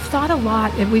thumbnail, I've thought a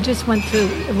lot. We just went through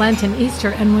Lent and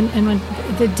Easter, and when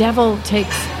the devil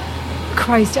takes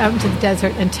Christ out into the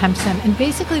desert and tempts him, and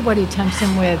basically what he tempts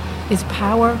him with is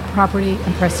power, property,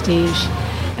 and prestige.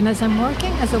 And as I'm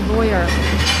working as a lawyer,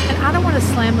 and I don't want to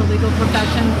slam the legal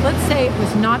profession, let's say it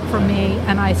was not for me,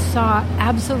 and I saw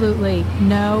absolutely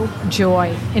no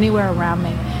joy anywhere around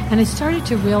me. And I started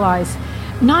to realize,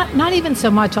 not even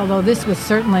so much, although this was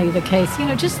certainly the case,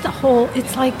 just the whole,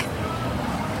 it's like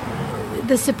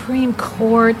the Supreme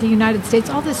Court, the United States,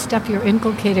 all this stuff you're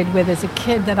inculcated with as a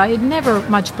kid that I had never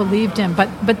much believed in. But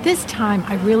this time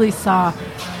I really saw,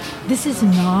 these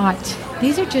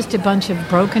are just a bunch of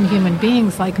broken human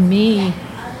beings like me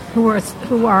who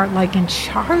are like in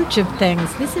charge of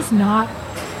things. This is not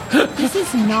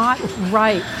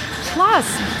right. Plus,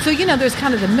 so there's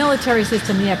kind of the military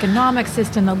system, the economic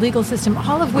system, the legal system,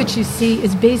 all of which you see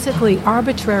is basically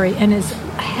arbitrary and is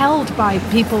held by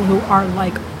people who are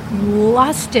like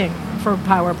lusting for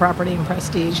power, property, and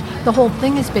prestige. The whole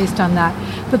thing is based on that.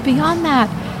 But beyond that,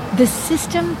 the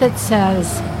system that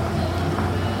says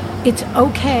it's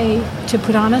okay to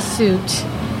put on a suit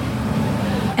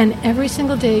and every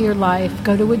single day of your life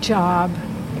go to a job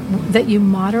that you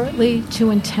moderately to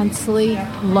intensely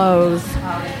loathe,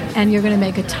 and you're going to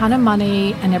make a ton of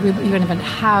money, and you're going to have a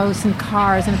house and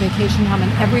cars and a vacation home, and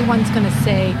everyone's going to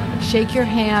say, shake your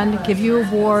hand, give you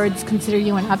awards, consider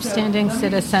you an upstanding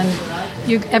citizen.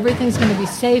 Everything's going to be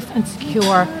safe and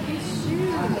secure,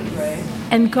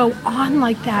 and go on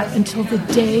like that until the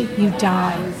day you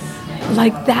die.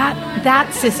 Like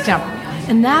that system.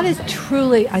 And that is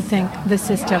truly, I think, the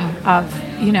system of,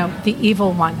 the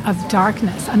evil one, of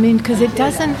darkness. I mean, because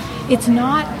it's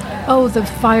not, the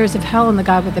fires of hell and the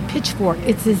guy with the pitchfork.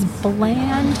 It's this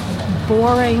bland,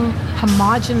 boring,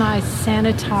 homogenized,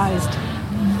 sanitized,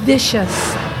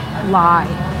 vicious lie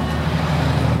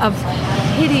of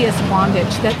hideous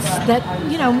bondage that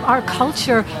our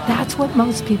culture, that's what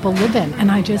most people live in. And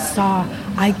I just saw,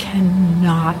 I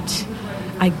cannot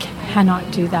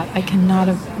do that. I cannot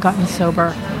have gotten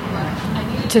sober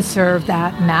to serve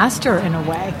that master in a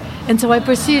way. And so I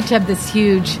proceeded to have this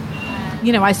huge,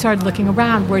 I started looking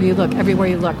around. Where do you look? Everywhere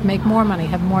you look. Make more money,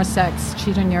 have more sex,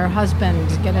 cheat on your husband,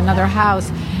 get another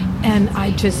house. And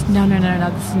I just, no,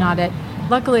 this is not it.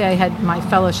 Luckily, I had my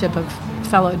fellowship of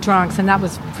fellow drunks, and that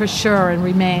was for sure and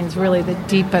remains really the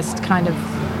deepest kind of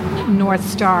North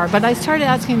Star. But I started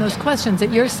asking those questions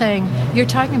that you're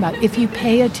talking about. If you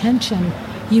pay attention,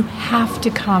 you have to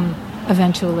come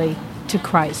eventually to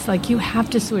Christ. Like, you have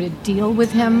to sort of deal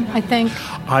with him, I think.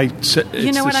 It's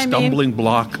the stumbling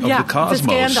block of the cosmos. The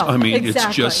scandal. I mean,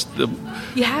 exactly. It's just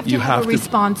you have to have a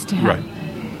response to him. Right.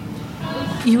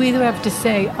 You either have to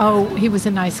say, he was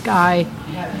a nice guy,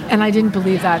 and I didn't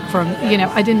believe that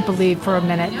I didn't believe for a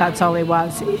minute that's all he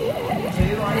was.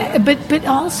 But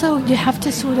also you have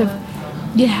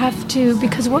to,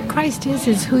 because what Christ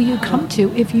is who you come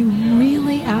to. If you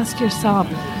really ask yourself,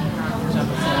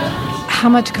 how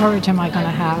much courage am I going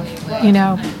to have?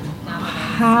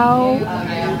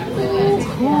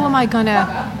 Who am I going to,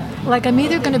 I'm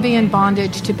either going to be in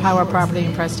bondage to power, property,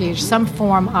 and prestige, some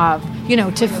form of,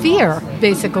 to fear,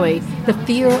 basically, the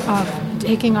fear of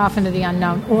taking off into the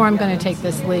unknown, or I'm going to take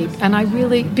this leap. And I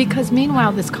really, because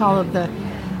meanwhile, this call of the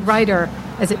writer,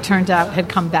 as it turned out, had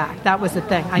come back. That was the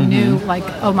thing. I knew,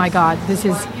 oh my God,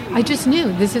 I just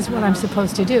knew this is what I'm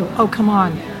supposed to do. Oh, come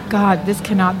on, God, this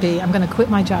cannot be. I'm going to quit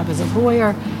my job as a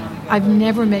lawyer. I've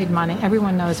never made money.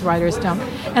 Everyone knows writers don't.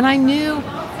 And I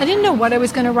didn't know what I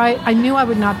was going to write. I knew I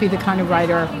would not be the kind of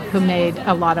writer who made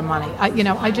a lot of money.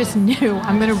 I just knew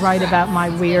I'm going to write about my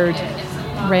weird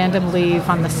random leave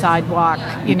on the sidewalk,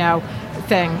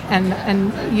 thing.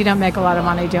 And you don't make a lot of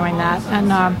money doing that. And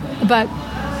but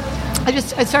I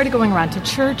started going around to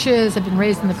churches. I've been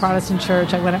raised in the Protestant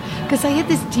church. I went because I had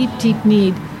this deep, deep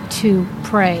need to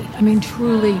pray. I mean,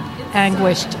 truly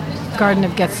anguished, Garden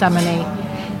of Gethsemane.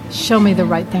 show me the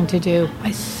right thing to do.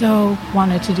 I so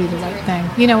wanted to do the right thing.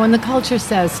 You know, when the culture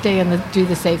says do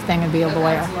the safe thing and be a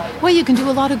lawyer. Well, you can do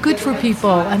a lot of good for people.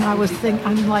 And I was thinking,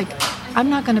 I'm like, I'm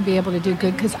not going to be able to do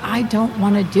good because I don't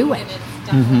want to do it.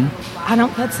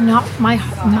 That's not, my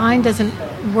mind doesn't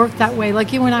work that way.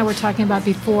 Like you and I were talking about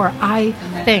before, I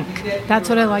think that's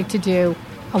what I like to do.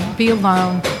 I'll be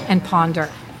alone and ponder.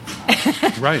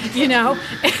 Right. You know,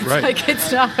 it's right. like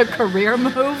it's not a career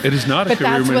move. It is not a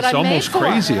career move. It's almost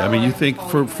crazy. I mean, you think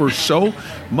for so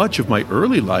much of my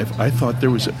early life, I thought there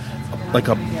was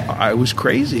I was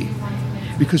crazy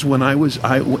because when I was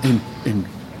in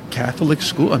Catholic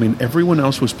school, I mean, everyone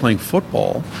else was playing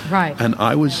football, right? And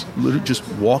I was literally just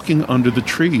walking under the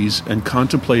trees and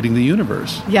contemplating the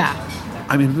universe. Yeah.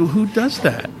 I mean, who does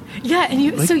that? Yeah, and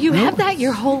you have that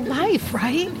your whole life,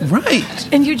 right?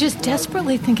 Right. And you're just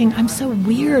desperately thinking, I'm so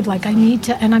weird, like I need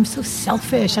to, and I'm so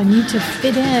selfish, I need to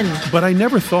fit in. But I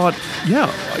never thought,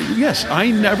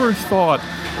 I never thought,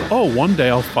 one day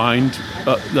I'll find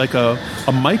like a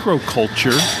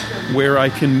microculture where I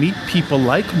can meet people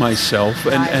like myself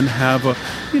and have a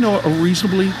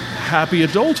reasonably happy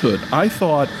adulthood. I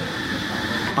thought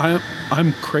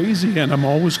I'm crazy and I'm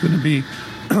always going to be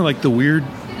like the weird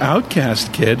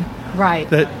outcast kid, right?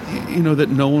 That that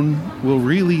no one will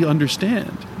really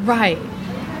understand, right?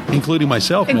 Including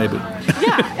myself, maybe.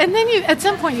 Yeah, and then at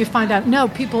some point you find out, no,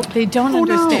 people they don't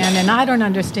understand, and I don't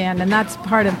understand, and that's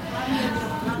part of.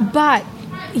 But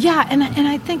yeah, and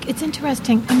I think it's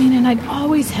interesting. I mean, and I'd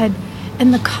always had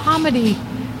in the comedy.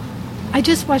 I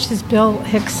just watched this Bill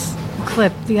Hicks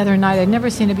clip the other night. I'd never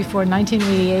seen it before,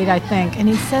 1988, I think. And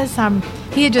he says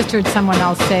he had just heard someone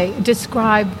else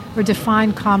describe or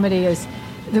define comedy as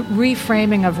the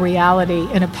reframing of reality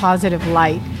in a positive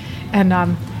light. And,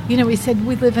 he said,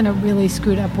 we live in a really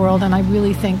screwed up world, and I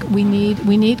really think we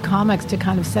need comics to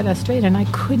kind of set us straight. And I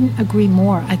couldn't agree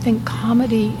more. I think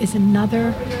comedy is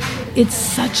it's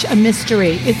such a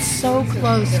mystery. It's so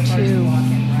close to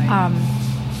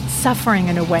suffering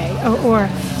in a way, or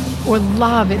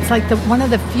love. It's like one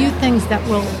of the few things that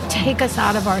will take us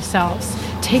out of ourselves,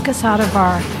 take us out of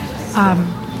our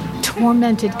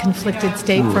tormented, conflicted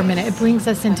state for a minute. It brings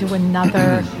us into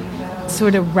another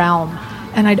sort of realm.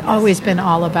 And I'd always been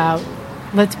all about,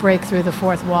 let's break through the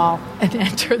fourth wall and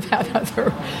enter that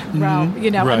other realm.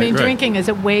 Right, drinking is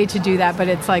a way to do that, but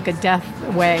it's like a death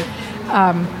way.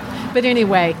 But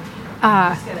anyway,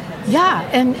 and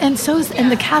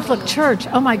the Catholic Church.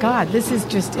 Oh my God, this is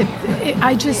just.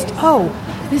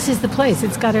 This is the place.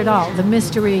 It's got it all: the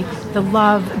mystery, the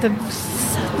love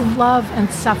and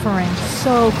suffering,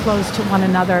 so close to one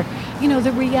another.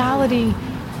 The reality.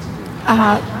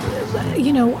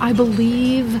 I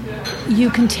believe you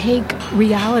can take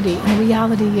reality, and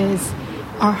reality is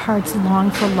our hearts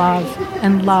long for love,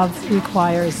 and love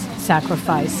requires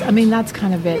sacrifice. I mean, that's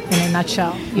kind of it in a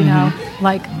nutshell.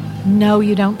 Like. No,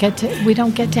 we don't get to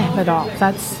have it all.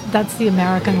 That's the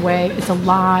American way. It's a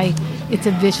lie. It's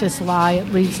a vicious lie.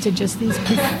 It leads to just these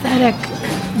pathetic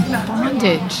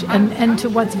bondage and to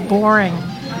what's boring.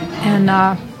 And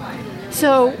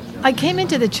so I came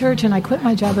into the church and I quit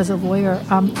my job as a lawyer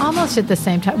almost at the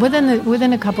same time,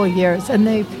 within a couple of years. And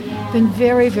they've been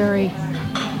very, very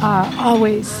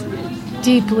always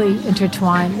deeply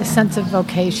intertwined, the sense of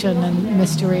vocation and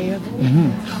mystery.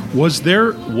 Was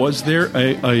there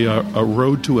a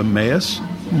road to Emmaus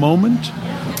moment,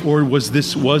 or was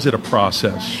it a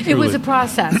process? Truly? It was a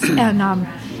process,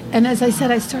 and as I said,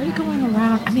 I started going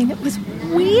around. I mean, it was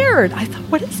weird. I thought,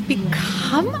 what has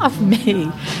become of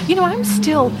me? I'm a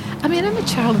child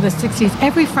of the '60s.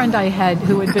 Every friend I had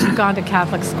who had gone to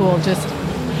Catholic school just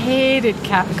hated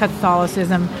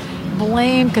Catholicism.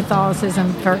 Blamed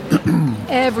Catholicism for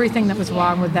everything that was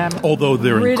wrong with them. Although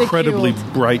they're incredibly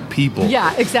bright people.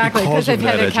 Yeah, exactly, because they've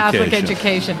had a Catholic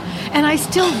education. And I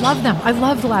still love them. I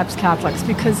love lapsed Catholics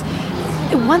because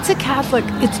once a Catholic,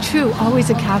 it's true,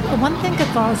 always a Catholic. One thing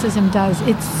Catholicism does,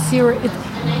 it's serious.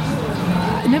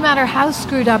 No matter how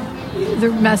screwed up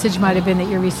the message might have been that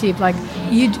you received,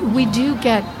 we do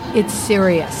get it's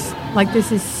serious. Like,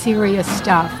 this is serious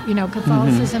stuff.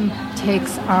 Catholicism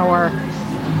takes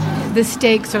the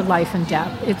stakes are life and death.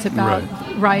 It's about,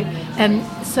 right? And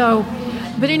so,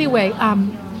 but anyway,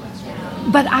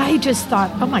 but I just thought,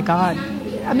 oh my God.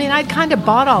 I mean, I kind of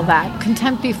bought all that.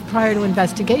 Contempt prior to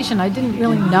investigation. I didn't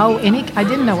really know any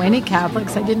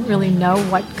Catholics. I didn't really know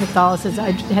what Catholicism,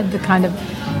 I had the kind of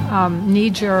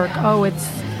knee-jerk,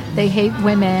 they hate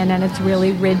women and it's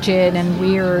really rigid and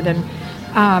weird and,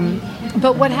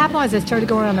 but what happened was I started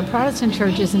going around the Protestant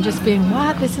churches and just being,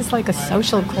 what? This is like a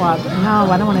social club.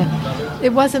 No, I don't want to.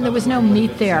 It wasn't. There was no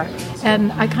meat there.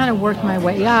 And I kind of worked my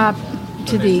way up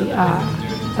to the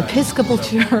Episcopal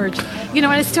church, and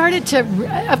I started to,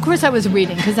 of course I was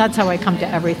reading, because that's how I come to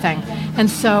everything. And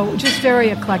so just very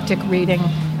eclectic reading.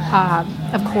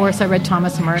 Of course, I read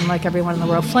Thomas Merton like everyone in the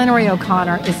world. Flannery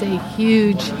O'Connor is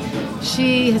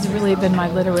she has really been my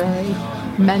literary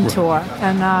mentor.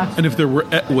 And if there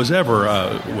was ever,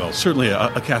 certainly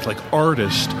a Catholic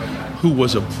artist who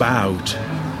was about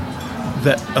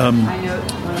that,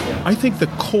 I think the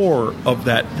core of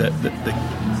that, the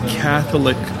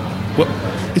Catholic,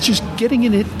 it's just getting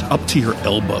in it up to your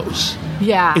elbows.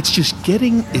 Yeah. It's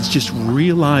just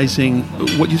realizing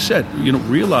what you said,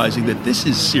 realizing that this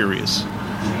is serious.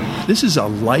 This is a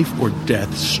life or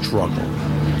death struggle.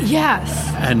 Yes.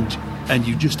 And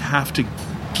you just have to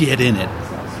get in it.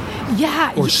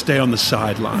 Yeah. Or stay on the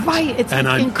sidelines. Right. It's and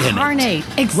I'm incarnate.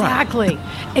 In it. Exactly.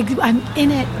 Right. I'm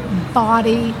in it,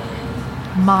 body,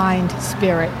 mind,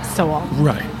 spirit, soul.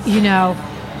 Right.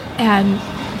 And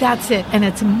that's it. And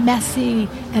it's messy,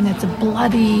 and it's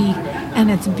bloody, and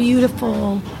it's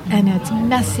beautiful, and it's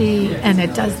messy, and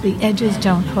the edges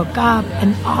don't hook up,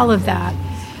 and all of that.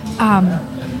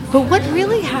 But what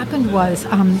really happened was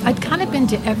I'd kind of been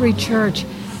to every church,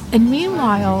 and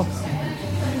meanwhile,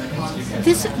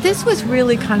 this was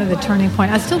really kind of the turning point.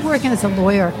 I was still working as a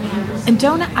lawyer, and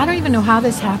I don't even know how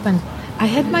this happened. I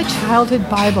had my childhood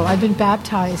Bible. I'd been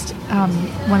baptized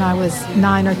when I was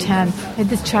 9 or 10. I had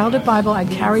this childhood Bible I'd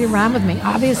carry around with me,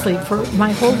 obviously, for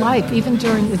my whole life, even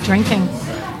during the drinking.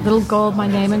 Little gold, my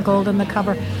name in gold on the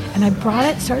cover. And I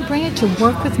started bringing it to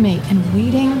work with me and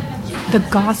reading the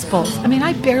Gospels.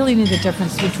 I barely knew the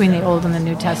difference between the Old and the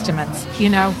New Testaments,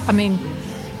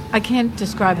 I can't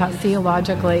describe how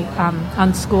theologically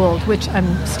unschooled, which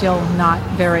I'm still not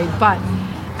very, but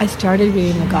I started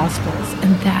reading the Gospels,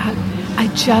 and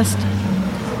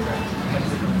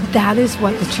that is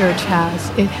what the church has.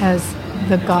 It has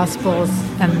the Gospels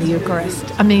and the Eucharist.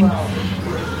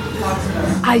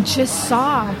 I just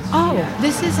saw,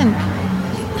 this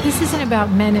isn't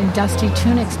about men in dusty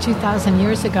tunics 2,000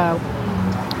 years ago.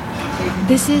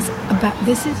 He's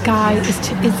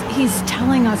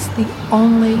telling us the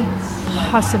only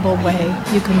possible way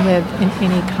you can live in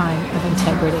any kind of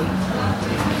integrity.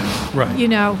 Right.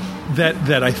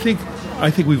 That I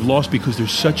think we've lost because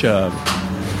there's such an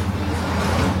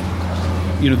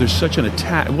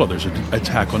attack. Well, there's an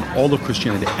attack on all of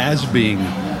Christianity as being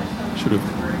sort of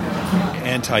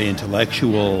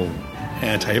anti-intellectual,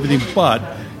 anti-everything, but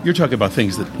you're talking about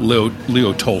things that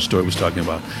Leo Tolstoy was talking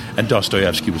about and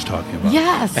Dostoevsky was talking about.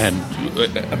 Yes. And,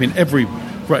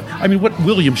 what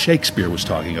William Shakespeare was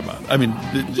talking about.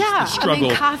 The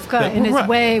struggle. Kafka, in his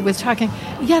way, was talking,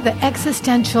 the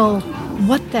existential,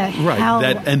 what the hell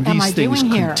and am these I things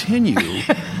doing here? Continue.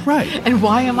 Right. And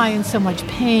why am I in so much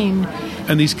pain?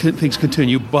 And these things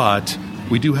continue, but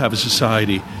we do have a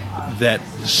society that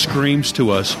screams to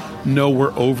us, no,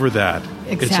 we're over that.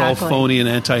 Exactly. It's all phony and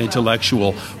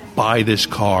anti-intellectual. Buy this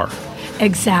car.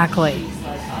 Exactly.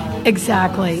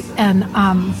 And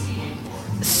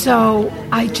so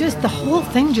the whole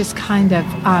thing just kind of,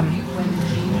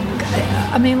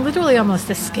 literally almost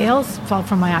the scales fell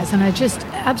from my eyes, and I just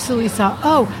absolutely saw,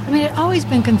 I'd always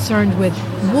been concerned with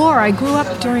war. I grew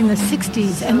up during the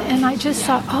 60s, and I just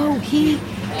saw,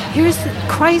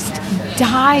 Christ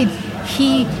died.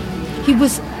 He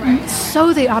was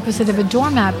so the opposite of a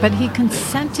doormat, but he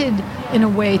consented in a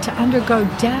way to undergo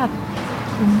death.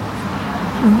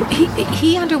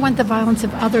 He underwent the violence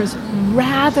of others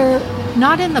rather,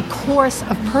 not in the course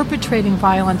of perpetrating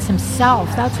violence himself.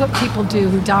 That's what people do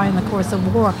who die in the course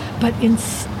of war, but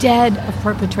instead of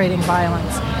perpetrating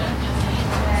violence.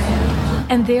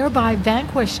 And thereby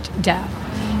vanquished death.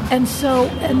 And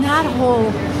that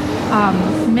whole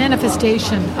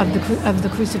manifestation of the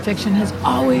crucifixion has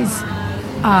always,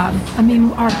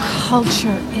 our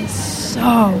culture is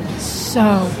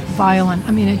so violent.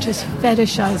 It just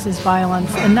fetishizes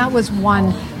violence. And that was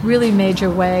one really major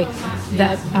way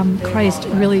that Christ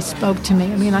really spoke to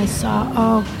me. I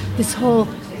saw, this whole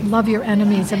love your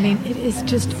enemies. It is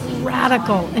just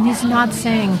radical. And he's not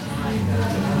saying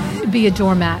be a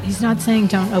doormat. He's not saying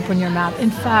don't open your mouth.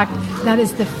 In fact, that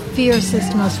is the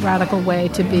fiercest, most radical way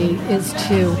to be, is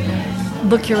to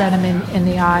look your enemy in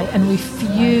the eye and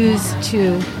refuse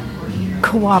to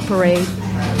cooperate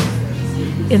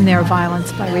in their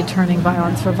violence by returning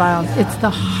violence for violence. It's the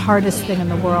hardest thing in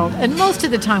the world. And most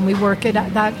of the time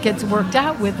that gets worked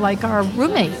out with like our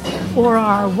roommate or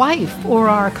our wife or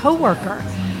our coworker.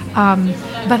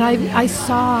 But I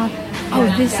saw,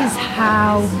 this is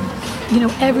how,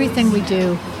 everything we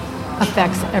do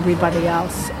affects everybody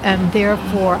else. And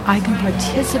therefore, I can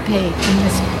participate in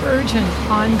this urgent,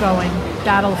 ongoing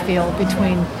battlefield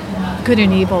between good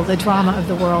and evil, the drama of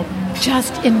the world,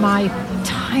 just in my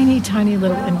tiny, tiny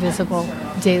little invisible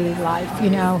daily life.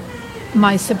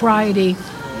 My sobriety,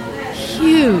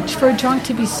 huge. For a drunk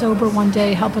to be sober one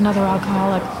day, help another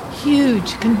alcoholic,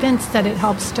 huge. Convinced that it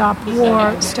helps stop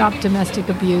war, stop domestic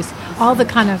abuse, all the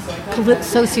kind of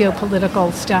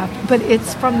socio-political stuff. But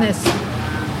it's from this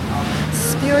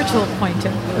spiritual point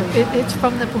of view. It's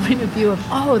from the point of view of,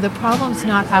 the problem's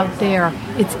not out there,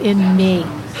 it's in me.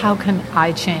 How can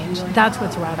I change? That's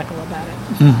what's radical about it.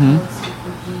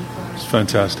 Mm-hmm. It's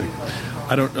fantastic.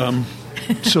 I don't.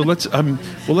 So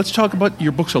let's talk about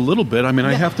your books a little bit. I mean,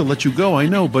 I have to let you go. I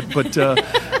know, but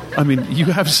I mean, you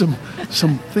have some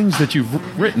things that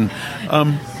you've written.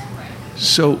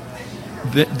 So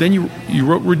then you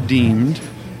wrote Redeemed.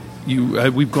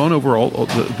 We've gone over all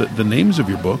the names of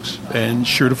your books, and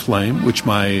Sure to Flame, which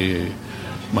my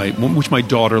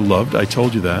daughter loved. I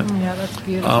told you that. Yeah, that's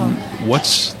beautiful.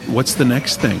 What's the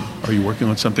next thing? Are you working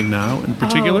on something now in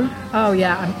particular? Oh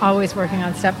yeah, I'm always working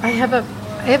on stuff. I have a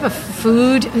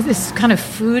this kind of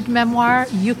food memoir,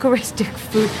 Eucharistic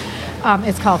food.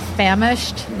 It's called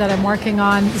Famished, that I'm working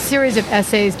on. A series of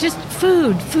essays, just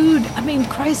food. I mean,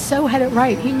 Christ so had it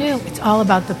right. He knew it's all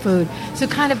about the food. So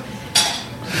kind of.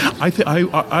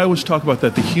 I always talk about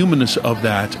that, the humanness of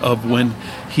that, of when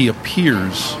he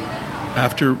appears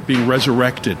after being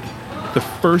resurrected. The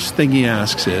first thing he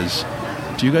asks is,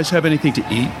 do you guys have anything to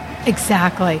eat?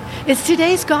 Exactly. It's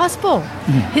today's gospel.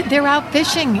 Mm-hmm. They're out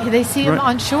fishing. They see him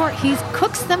on shore. He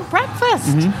cooks them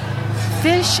breakfast. Mm-hmm.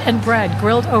 Fish and bread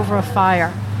grilled over a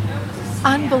fire.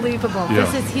 Unbelievable. Yeah.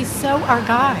 He's so our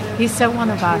guy. He's so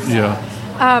one of us. Yeah.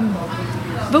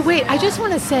 But wait, I just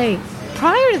want to say,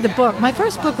 prior to the book, my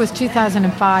first book was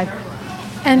 2005.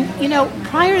 And,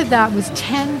 prior to that was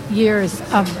 10 years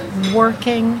of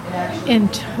working in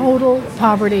total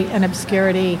poverty and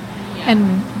obscurity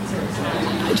and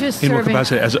just in serving. what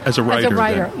capacity? As a writer? As a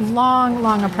writer. Then.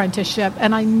 Long apprenticeship.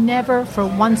 And I never for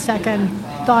 1 second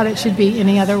thought it should be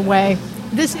any other way.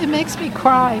 It makes me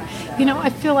cry. I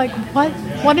feel like,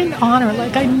 what an honor.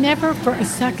 Like, I never for a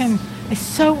second, I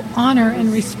so honor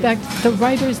and respect the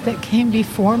writers that came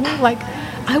before me. Like,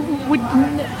 I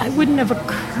wouldn't have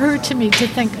occurred to me to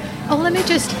think,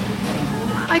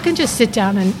 I can just sit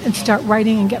down and start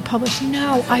writing and get published.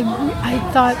 No, I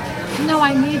thought,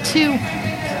 I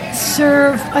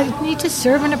need to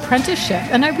serve an apprenticeship.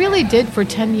 And I really did for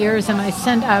 10 years, and I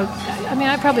sent out,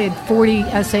 I probably had 40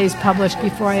 essays published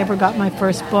before I ever got my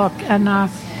first book. And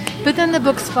but then the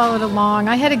books followed along.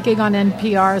 I had a gig on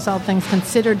NPR's All Things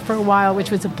Considered for a while, which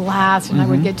was a blast, and I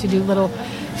would get to do little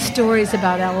stories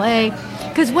about L.A.,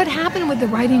 because what happened with the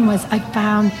writing was I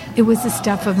found it was the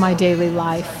stuff of my daily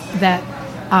life that,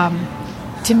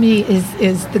 to me,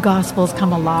 is the Gospels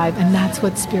come alive, and that's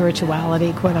what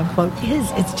spirituality, quote unquote, is.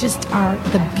 It's just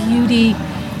the beauty.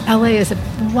 L.A. is a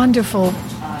wonderful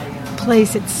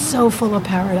place. It's so full of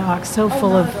paradox, so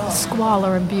full of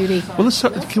squalor and beauty. Well,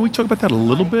 can we talk about that a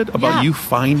little bit? About you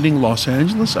finding Los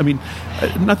Angeles? I mean,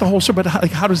 not the whole story, but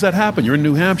how does that happen? You're in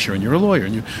New Hampshire, and you're a lawyer,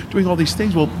 and you're doing all these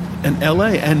things. Well, in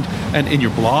L.A., and in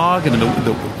your blog, and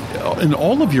in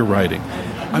all of your writing.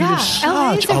 There's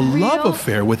such a love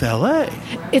affair with L.A.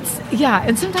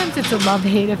 And sometimes it's a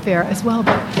love-hate affair as well.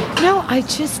 But no, I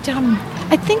just,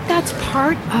 I think that's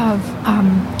part of,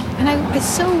 and I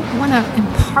so want to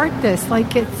impart this.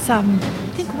 Like it's, I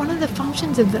think one of the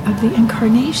functions of the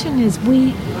incarnation is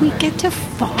we get to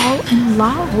fall in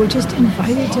love. We're just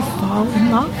invited to fall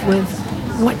in love with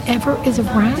whatever is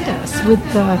around us, with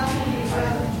the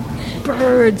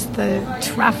birds, the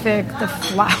traffic, the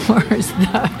flowers,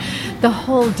 the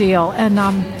whole deal. And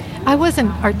I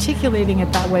wasn't articulating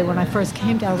it that way when I first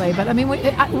came to LA, but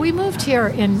we moved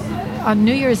here on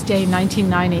New Year's Day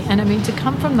 1990, and to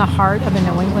come from the heart of a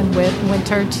New England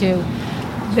winter to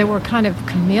there were kind of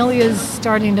camellias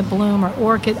starting to bloom or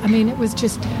orchid. It was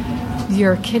just,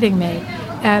 you're kidding me.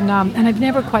 And I've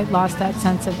never quite lost that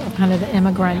sense of kind of the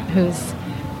immigrant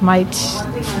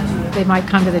they might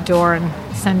come to the door and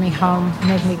send me home,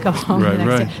 make me go home the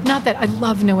next day. Not that I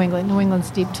love New England. New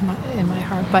England's deep in my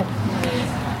heart.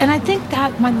 And I think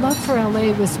that my love for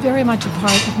LA was very much a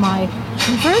part of my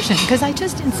conversion, because I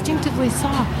just instinctively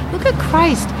saw, look at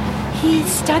Christ. He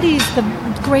studies the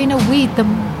grain of wheat, the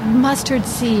mustard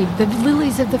seed, the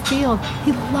lilies of the field.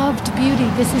 He loved beauty.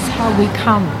 This is how we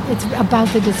come. It's about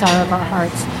the desire of our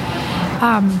hearts.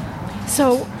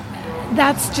 So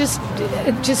that's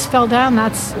it just fell down.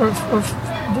 That's or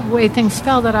the way things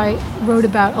fell, that I wrote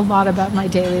about a lot about my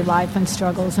daily life and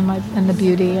struggles and the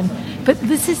beauty. But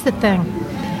this is the thing.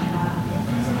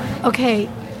 Okay,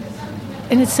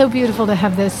 and it's so beautiful to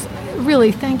have this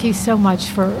really thank you so much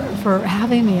for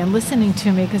having me and listening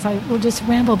to me, because I will just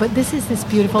ramble. But this is this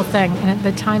beautiful thing, and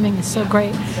the timing is so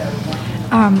great.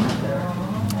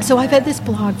 So I've had this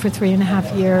blog for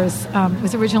 3.5 years. It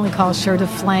was originally called Shirt of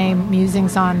Flame,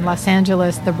 Musings on Los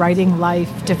Angeles, the Writing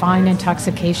Life, Divine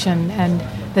Intoxication, and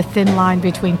the thin line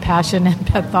between passion and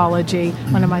pathology,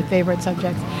 one of my favorite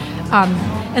subjects.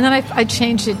 And then I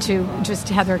changed it to just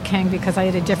Heather King because I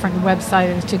had a different website.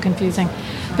 It was too confusing.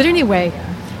 But anyway,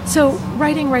 so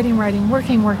writing,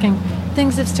 working.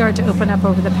 Things have started to open up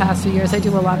over the past few years. I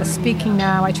do a lot of speaking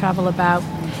now. I travel about.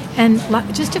 And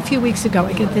just a few weeks ago,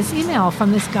 I get this email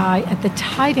from this guy at the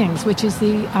Tidings, which is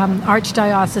the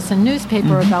archdiocesan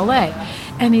newspaper of L.A.,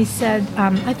 and he said,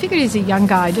 I figured he's a young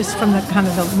guy just from the kind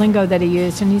of the lingo that he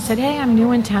used, and he said, hey, I'm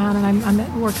new in town, and I'm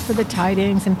at work for the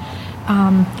Tidings, and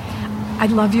I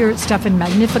love your stuff in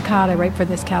Magnificat. I write for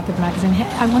this Catholic magazine. Hey,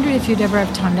 I wondered if you'd ever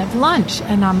have time to have lunch.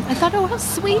 And I thought, oh, how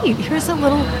sweet. Here's a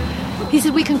little... He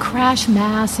said, we can crash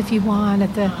Mass if you want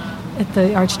at the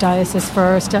Archdiocese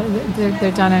first.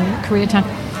 They're done in Koreatown.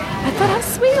 I thought, how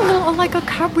sweet, a little like a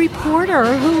cub reporter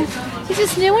who he's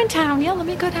just new in town. Yeah, let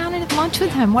me go down and have lunch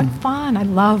with him. What fun. I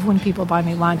love when people buy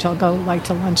me lunch. I'll go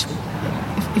to lunch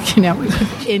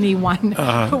with anyone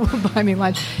who will buy me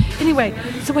lunch. Anyway,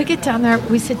 so I get down there,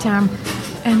 we sit down,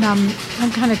 and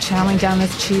I'm kind of chowing down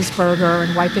this cheeseburger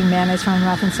and wiping mayonnaise from my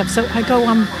mouth and stuff. So I go,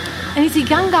 and he's a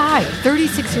young guy,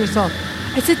 36 years old.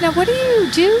 I said, now what do you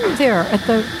do there at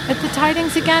the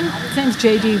Tidings again? His name's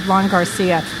J.D. Blanc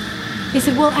Garcia. He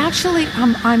said, well, actually,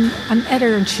 I'm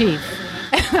editor-in-chief.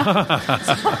 So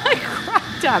I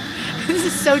cracked up. This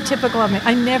is so typical of me.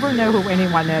 I never know who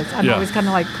anyone is. I'm always kind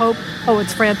of like, Pope, oh,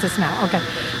 it's Francis now. Okay.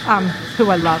 Who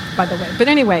I love, by the way. But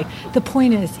anyway, the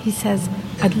point is, he says,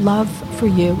 I'd love for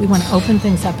you, we want to open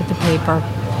things up at the paper.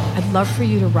 I'd love for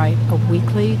you to write a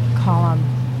weekly column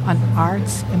on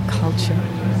arts and culture.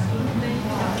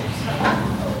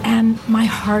 And my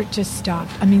heart just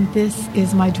stopped. I mean, this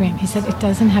is my dream. He said, it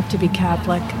doesn't have to be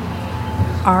Catholic.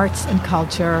 Arts and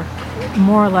culture,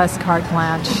 more or less carte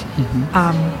blanche.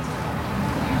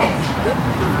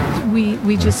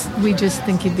 We just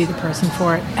think you'd be the person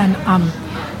for it. And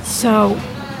so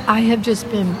I have just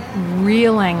been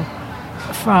reeling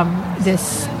from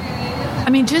this. I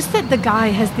mean, just that the guy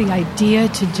has the idea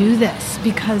to do this,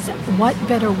 because what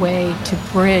better way to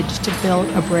build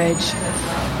a bridge?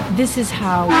 This is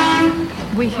how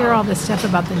we hear all this stuff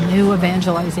about the new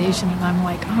evangelization, and I'm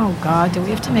like, oh God, do we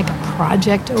have to make a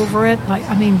project over it? Like,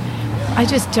 I mean, I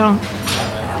just don't.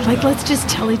 Like, let's just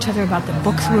tell each other about the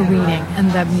books we're reading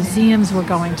and the museums we're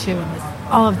going to and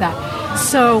all of that.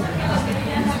 So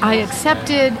I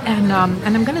accepted, and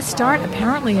I'm going to start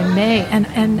apparently in May,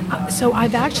 and so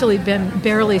I've actually been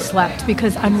barely slept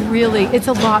because I'm really, it's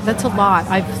a lot. That's a lot.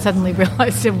 I've suddenly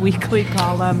realized a weekly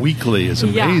column. Weekly is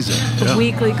amazing. Yeah.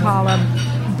 Weekly column,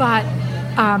 but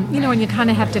and you kind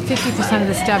of have to 50% of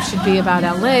the stuff should be about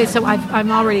LA. So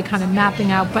I'm already kind of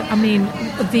mapping out. But I mean,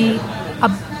 the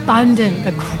abundant,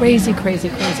 the crazy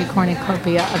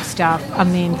cornucopia of stuff. I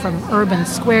mean, from urban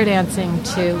square dancing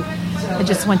to. I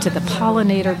just went to the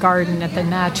Pollinator Garden at the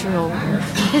Natural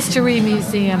History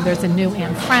Museum. There's a new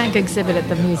Anne Frank exhibit at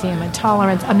the Museum of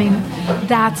Tolerance. I mean,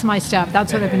 that's my stuff.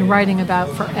 That's what I've been writing about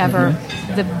forever.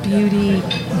 The beauty,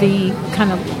 the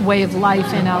kind of way of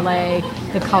life in LA,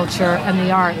 the culture, and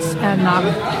the arts. And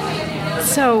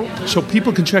so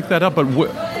people can check that out, but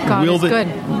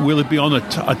will it be on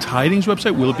a Tidings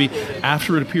website? Will it be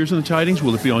after it appears in the Tidings?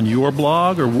 Will it be on your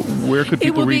blog, or where could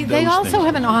people read those They also things?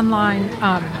 have an online...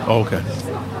 okay.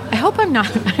 I hope I'm not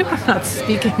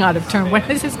speaking out of turn. When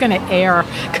is this going to air?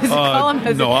 Because the column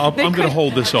has... No, I'm going to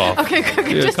hold this off. Okay,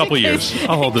 yeah, a couple of years.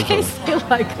 I'll hold this off. off.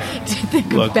 They think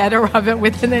better of it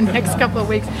within the next couple of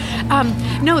weeks.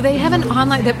 No, they have an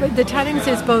online... The Tidings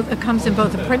is both. It comes in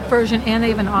both a print version and they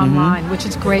have an online, which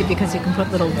is great because you can put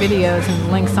little videos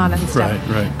and links on it and stuff.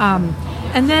 Right.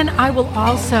 And then I will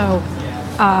also...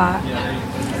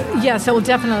 Yes, I will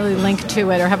definitely link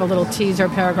to it or have a little teaser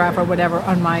paragraph or whatever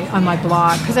on my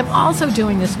blog, because I'm also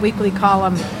doing this weekly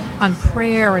column on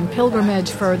prayer and pilgrimage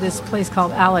for this place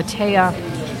called Aleteia,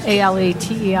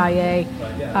 Aleteia.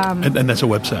 And that's a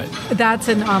website. That's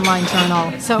an online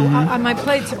journal. So my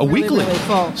plate's really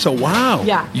full. So wow.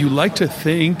 Yeah. You like to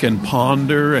think and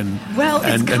ponder and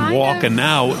walk, and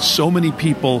now so many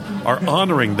people are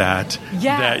honoring that.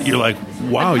 Yes. That you're like,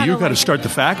 wow, you've got to start the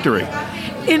factory.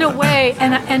 In a way,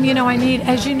 and I need,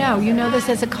 as you know this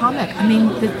as a comic. I mean,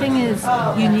 the thing is,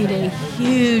 you need a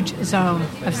huge zone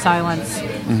of silence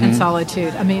and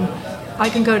solitude. I mean, I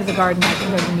can go to the garden, I can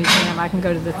go to the museum, I can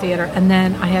go to the theater, and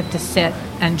then I have to sit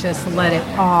and just let it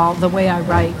all, the way I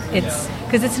write, it's,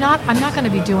 because I'm not going to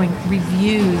be doing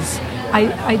reviews.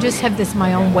 I just have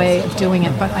my own way of doing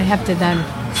it, but I have to then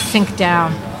sink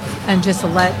down and just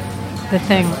let the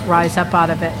thing rise up out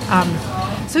of it.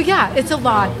 So yeah, it's a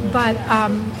lot, but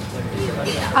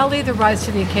I'll either rise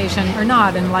to the occasion or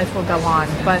not, and life will go on.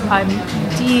 But I'm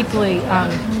deeply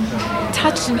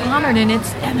touched and honored, and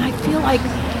I feel like,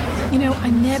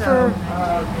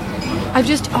 I've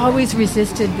just always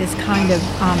resisted this kind of,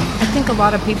 I think a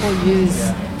lot of people use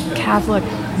Catholic,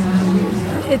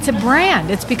 it's a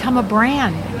brand, it's become a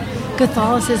brand.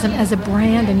 Catholicism as a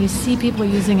brand, and you see people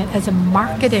using it as a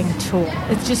marketing tool.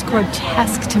 It's just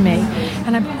grotesque to me.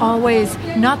 And I've always,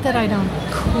 not that I don't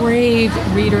crave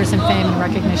readers and fame and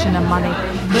recognition and money,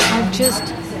 but I've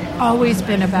just always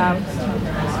been about,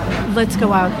 let's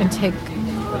go out and take,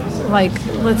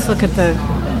 let's look at the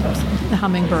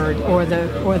hummingbird or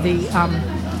the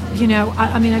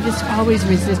I just always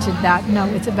resisted that. No,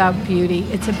 it's about beauty.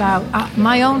 It's about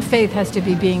my own faith has to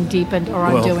be being deepened, or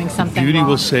I'm doing something beauty wrong.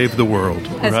 Will save the world,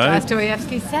 as right?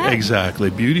 Dostoevsky said. Exactly.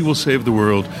 Beauty will save the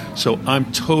world. So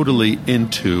I'm totally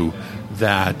into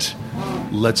that.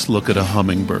 Let's look at a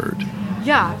hummingbird.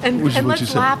 Yeah, and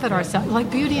let's laugh at ourselves.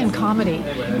 Like beauty and comedy,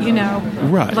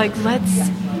 Right. Like let's...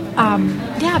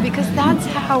 because that's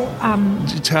how...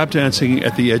 tap dancing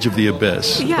at the edge of the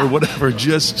abyss, or whatever,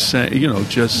 just say,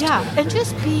 just... Yeah, and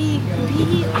just be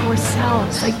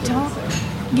ourselves. Like, I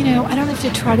don't have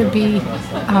to try to be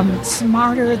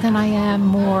smarter than I am,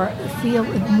 more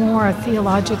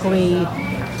theologically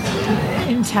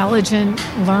intelligent,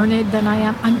 learned than I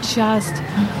am. I'm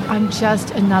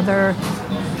just another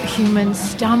human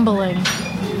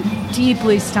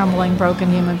deeply stumbling, broken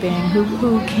human being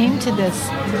who came to this,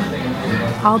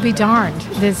 I'll be darned,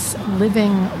 this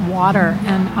living water,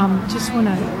 and just want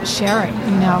to share it,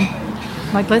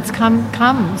 Like, let's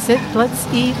come, sit, let's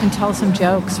eat and tell some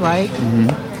jokes, right?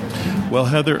 Mm-hmm. Well,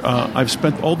 Heather, I've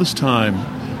spent all this time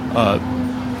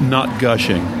not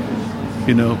gushing,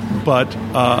 but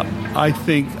I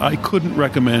think I couldn't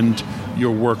recommend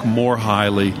your work more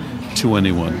highly to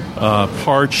anyone.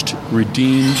 Parched,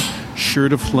 Redeemed,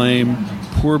 Shirt of Flame,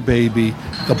 Poor Baby,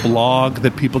 the blog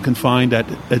that people can find at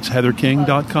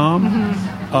heatherking.com.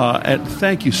 Mm-hmm. And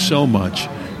thank you so much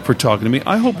for talking to me.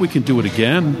 I hope we can do it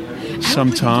again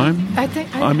sometime. I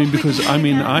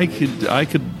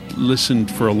could listen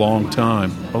for a long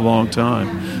time.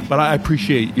 But I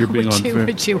appreciate your being on.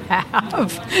 Would you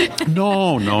have?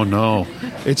 No.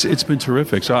 It's been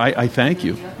terrific. So I thank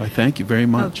you. I thank you very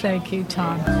much. Oh, thank you,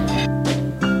 Tom.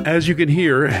 As you can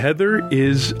hear, Heather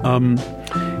is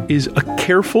a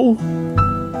careful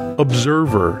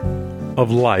observer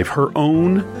of life, her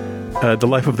own, the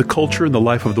life of the culture and the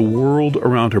life of the world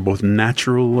around her, both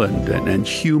natural and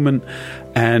human.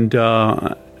 And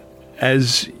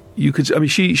as you could,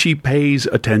 she pays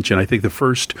attention. I think the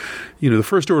first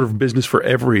order of business for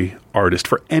every artist,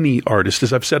 for any artist,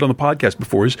 as I've said on the podcast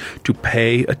before, is to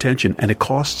pay attention, and it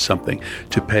costs something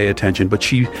to pay attention. But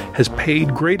she has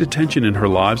paid great attention in her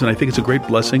lives, and I think it's a great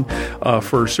blessing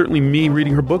for certainly me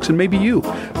reading her books, and maybe you,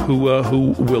 who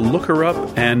will look her up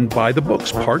and buy the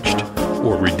books, Parched,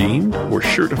 or Redeemed, or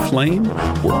Shirt of Flame,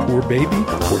 or Poor Baby,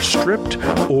 or Stripped,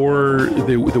 or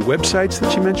the websites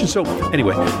that she mentioned. So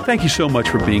anyway, thank you so much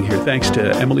for being here. Thanks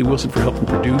to Emily Wilson for helping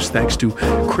produce. Thanks to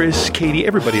Chris, Katie,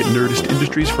 everybody at Nerdist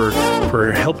Industries for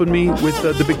helping me with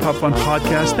the Big Pop Fun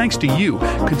podcast. Thanks to you.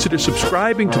 Consider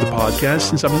subscribing to the podcast,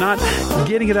 since I'm not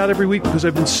getting it out every week because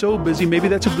I've been so busy. Maybe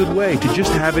that's a good way to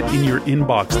just have it in your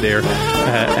inbox there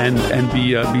and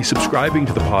be subscribing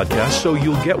to the podcast, so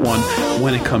you'll get one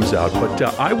when it comes out. But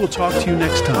I will talk to you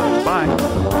next time. Bye.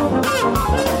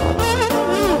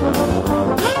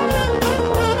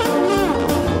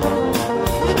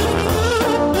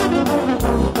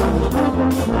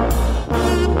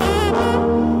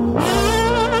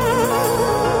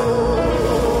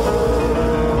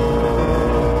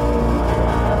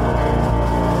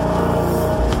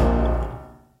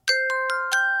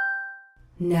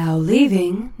 Now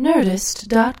leaving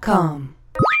Nerdist.com.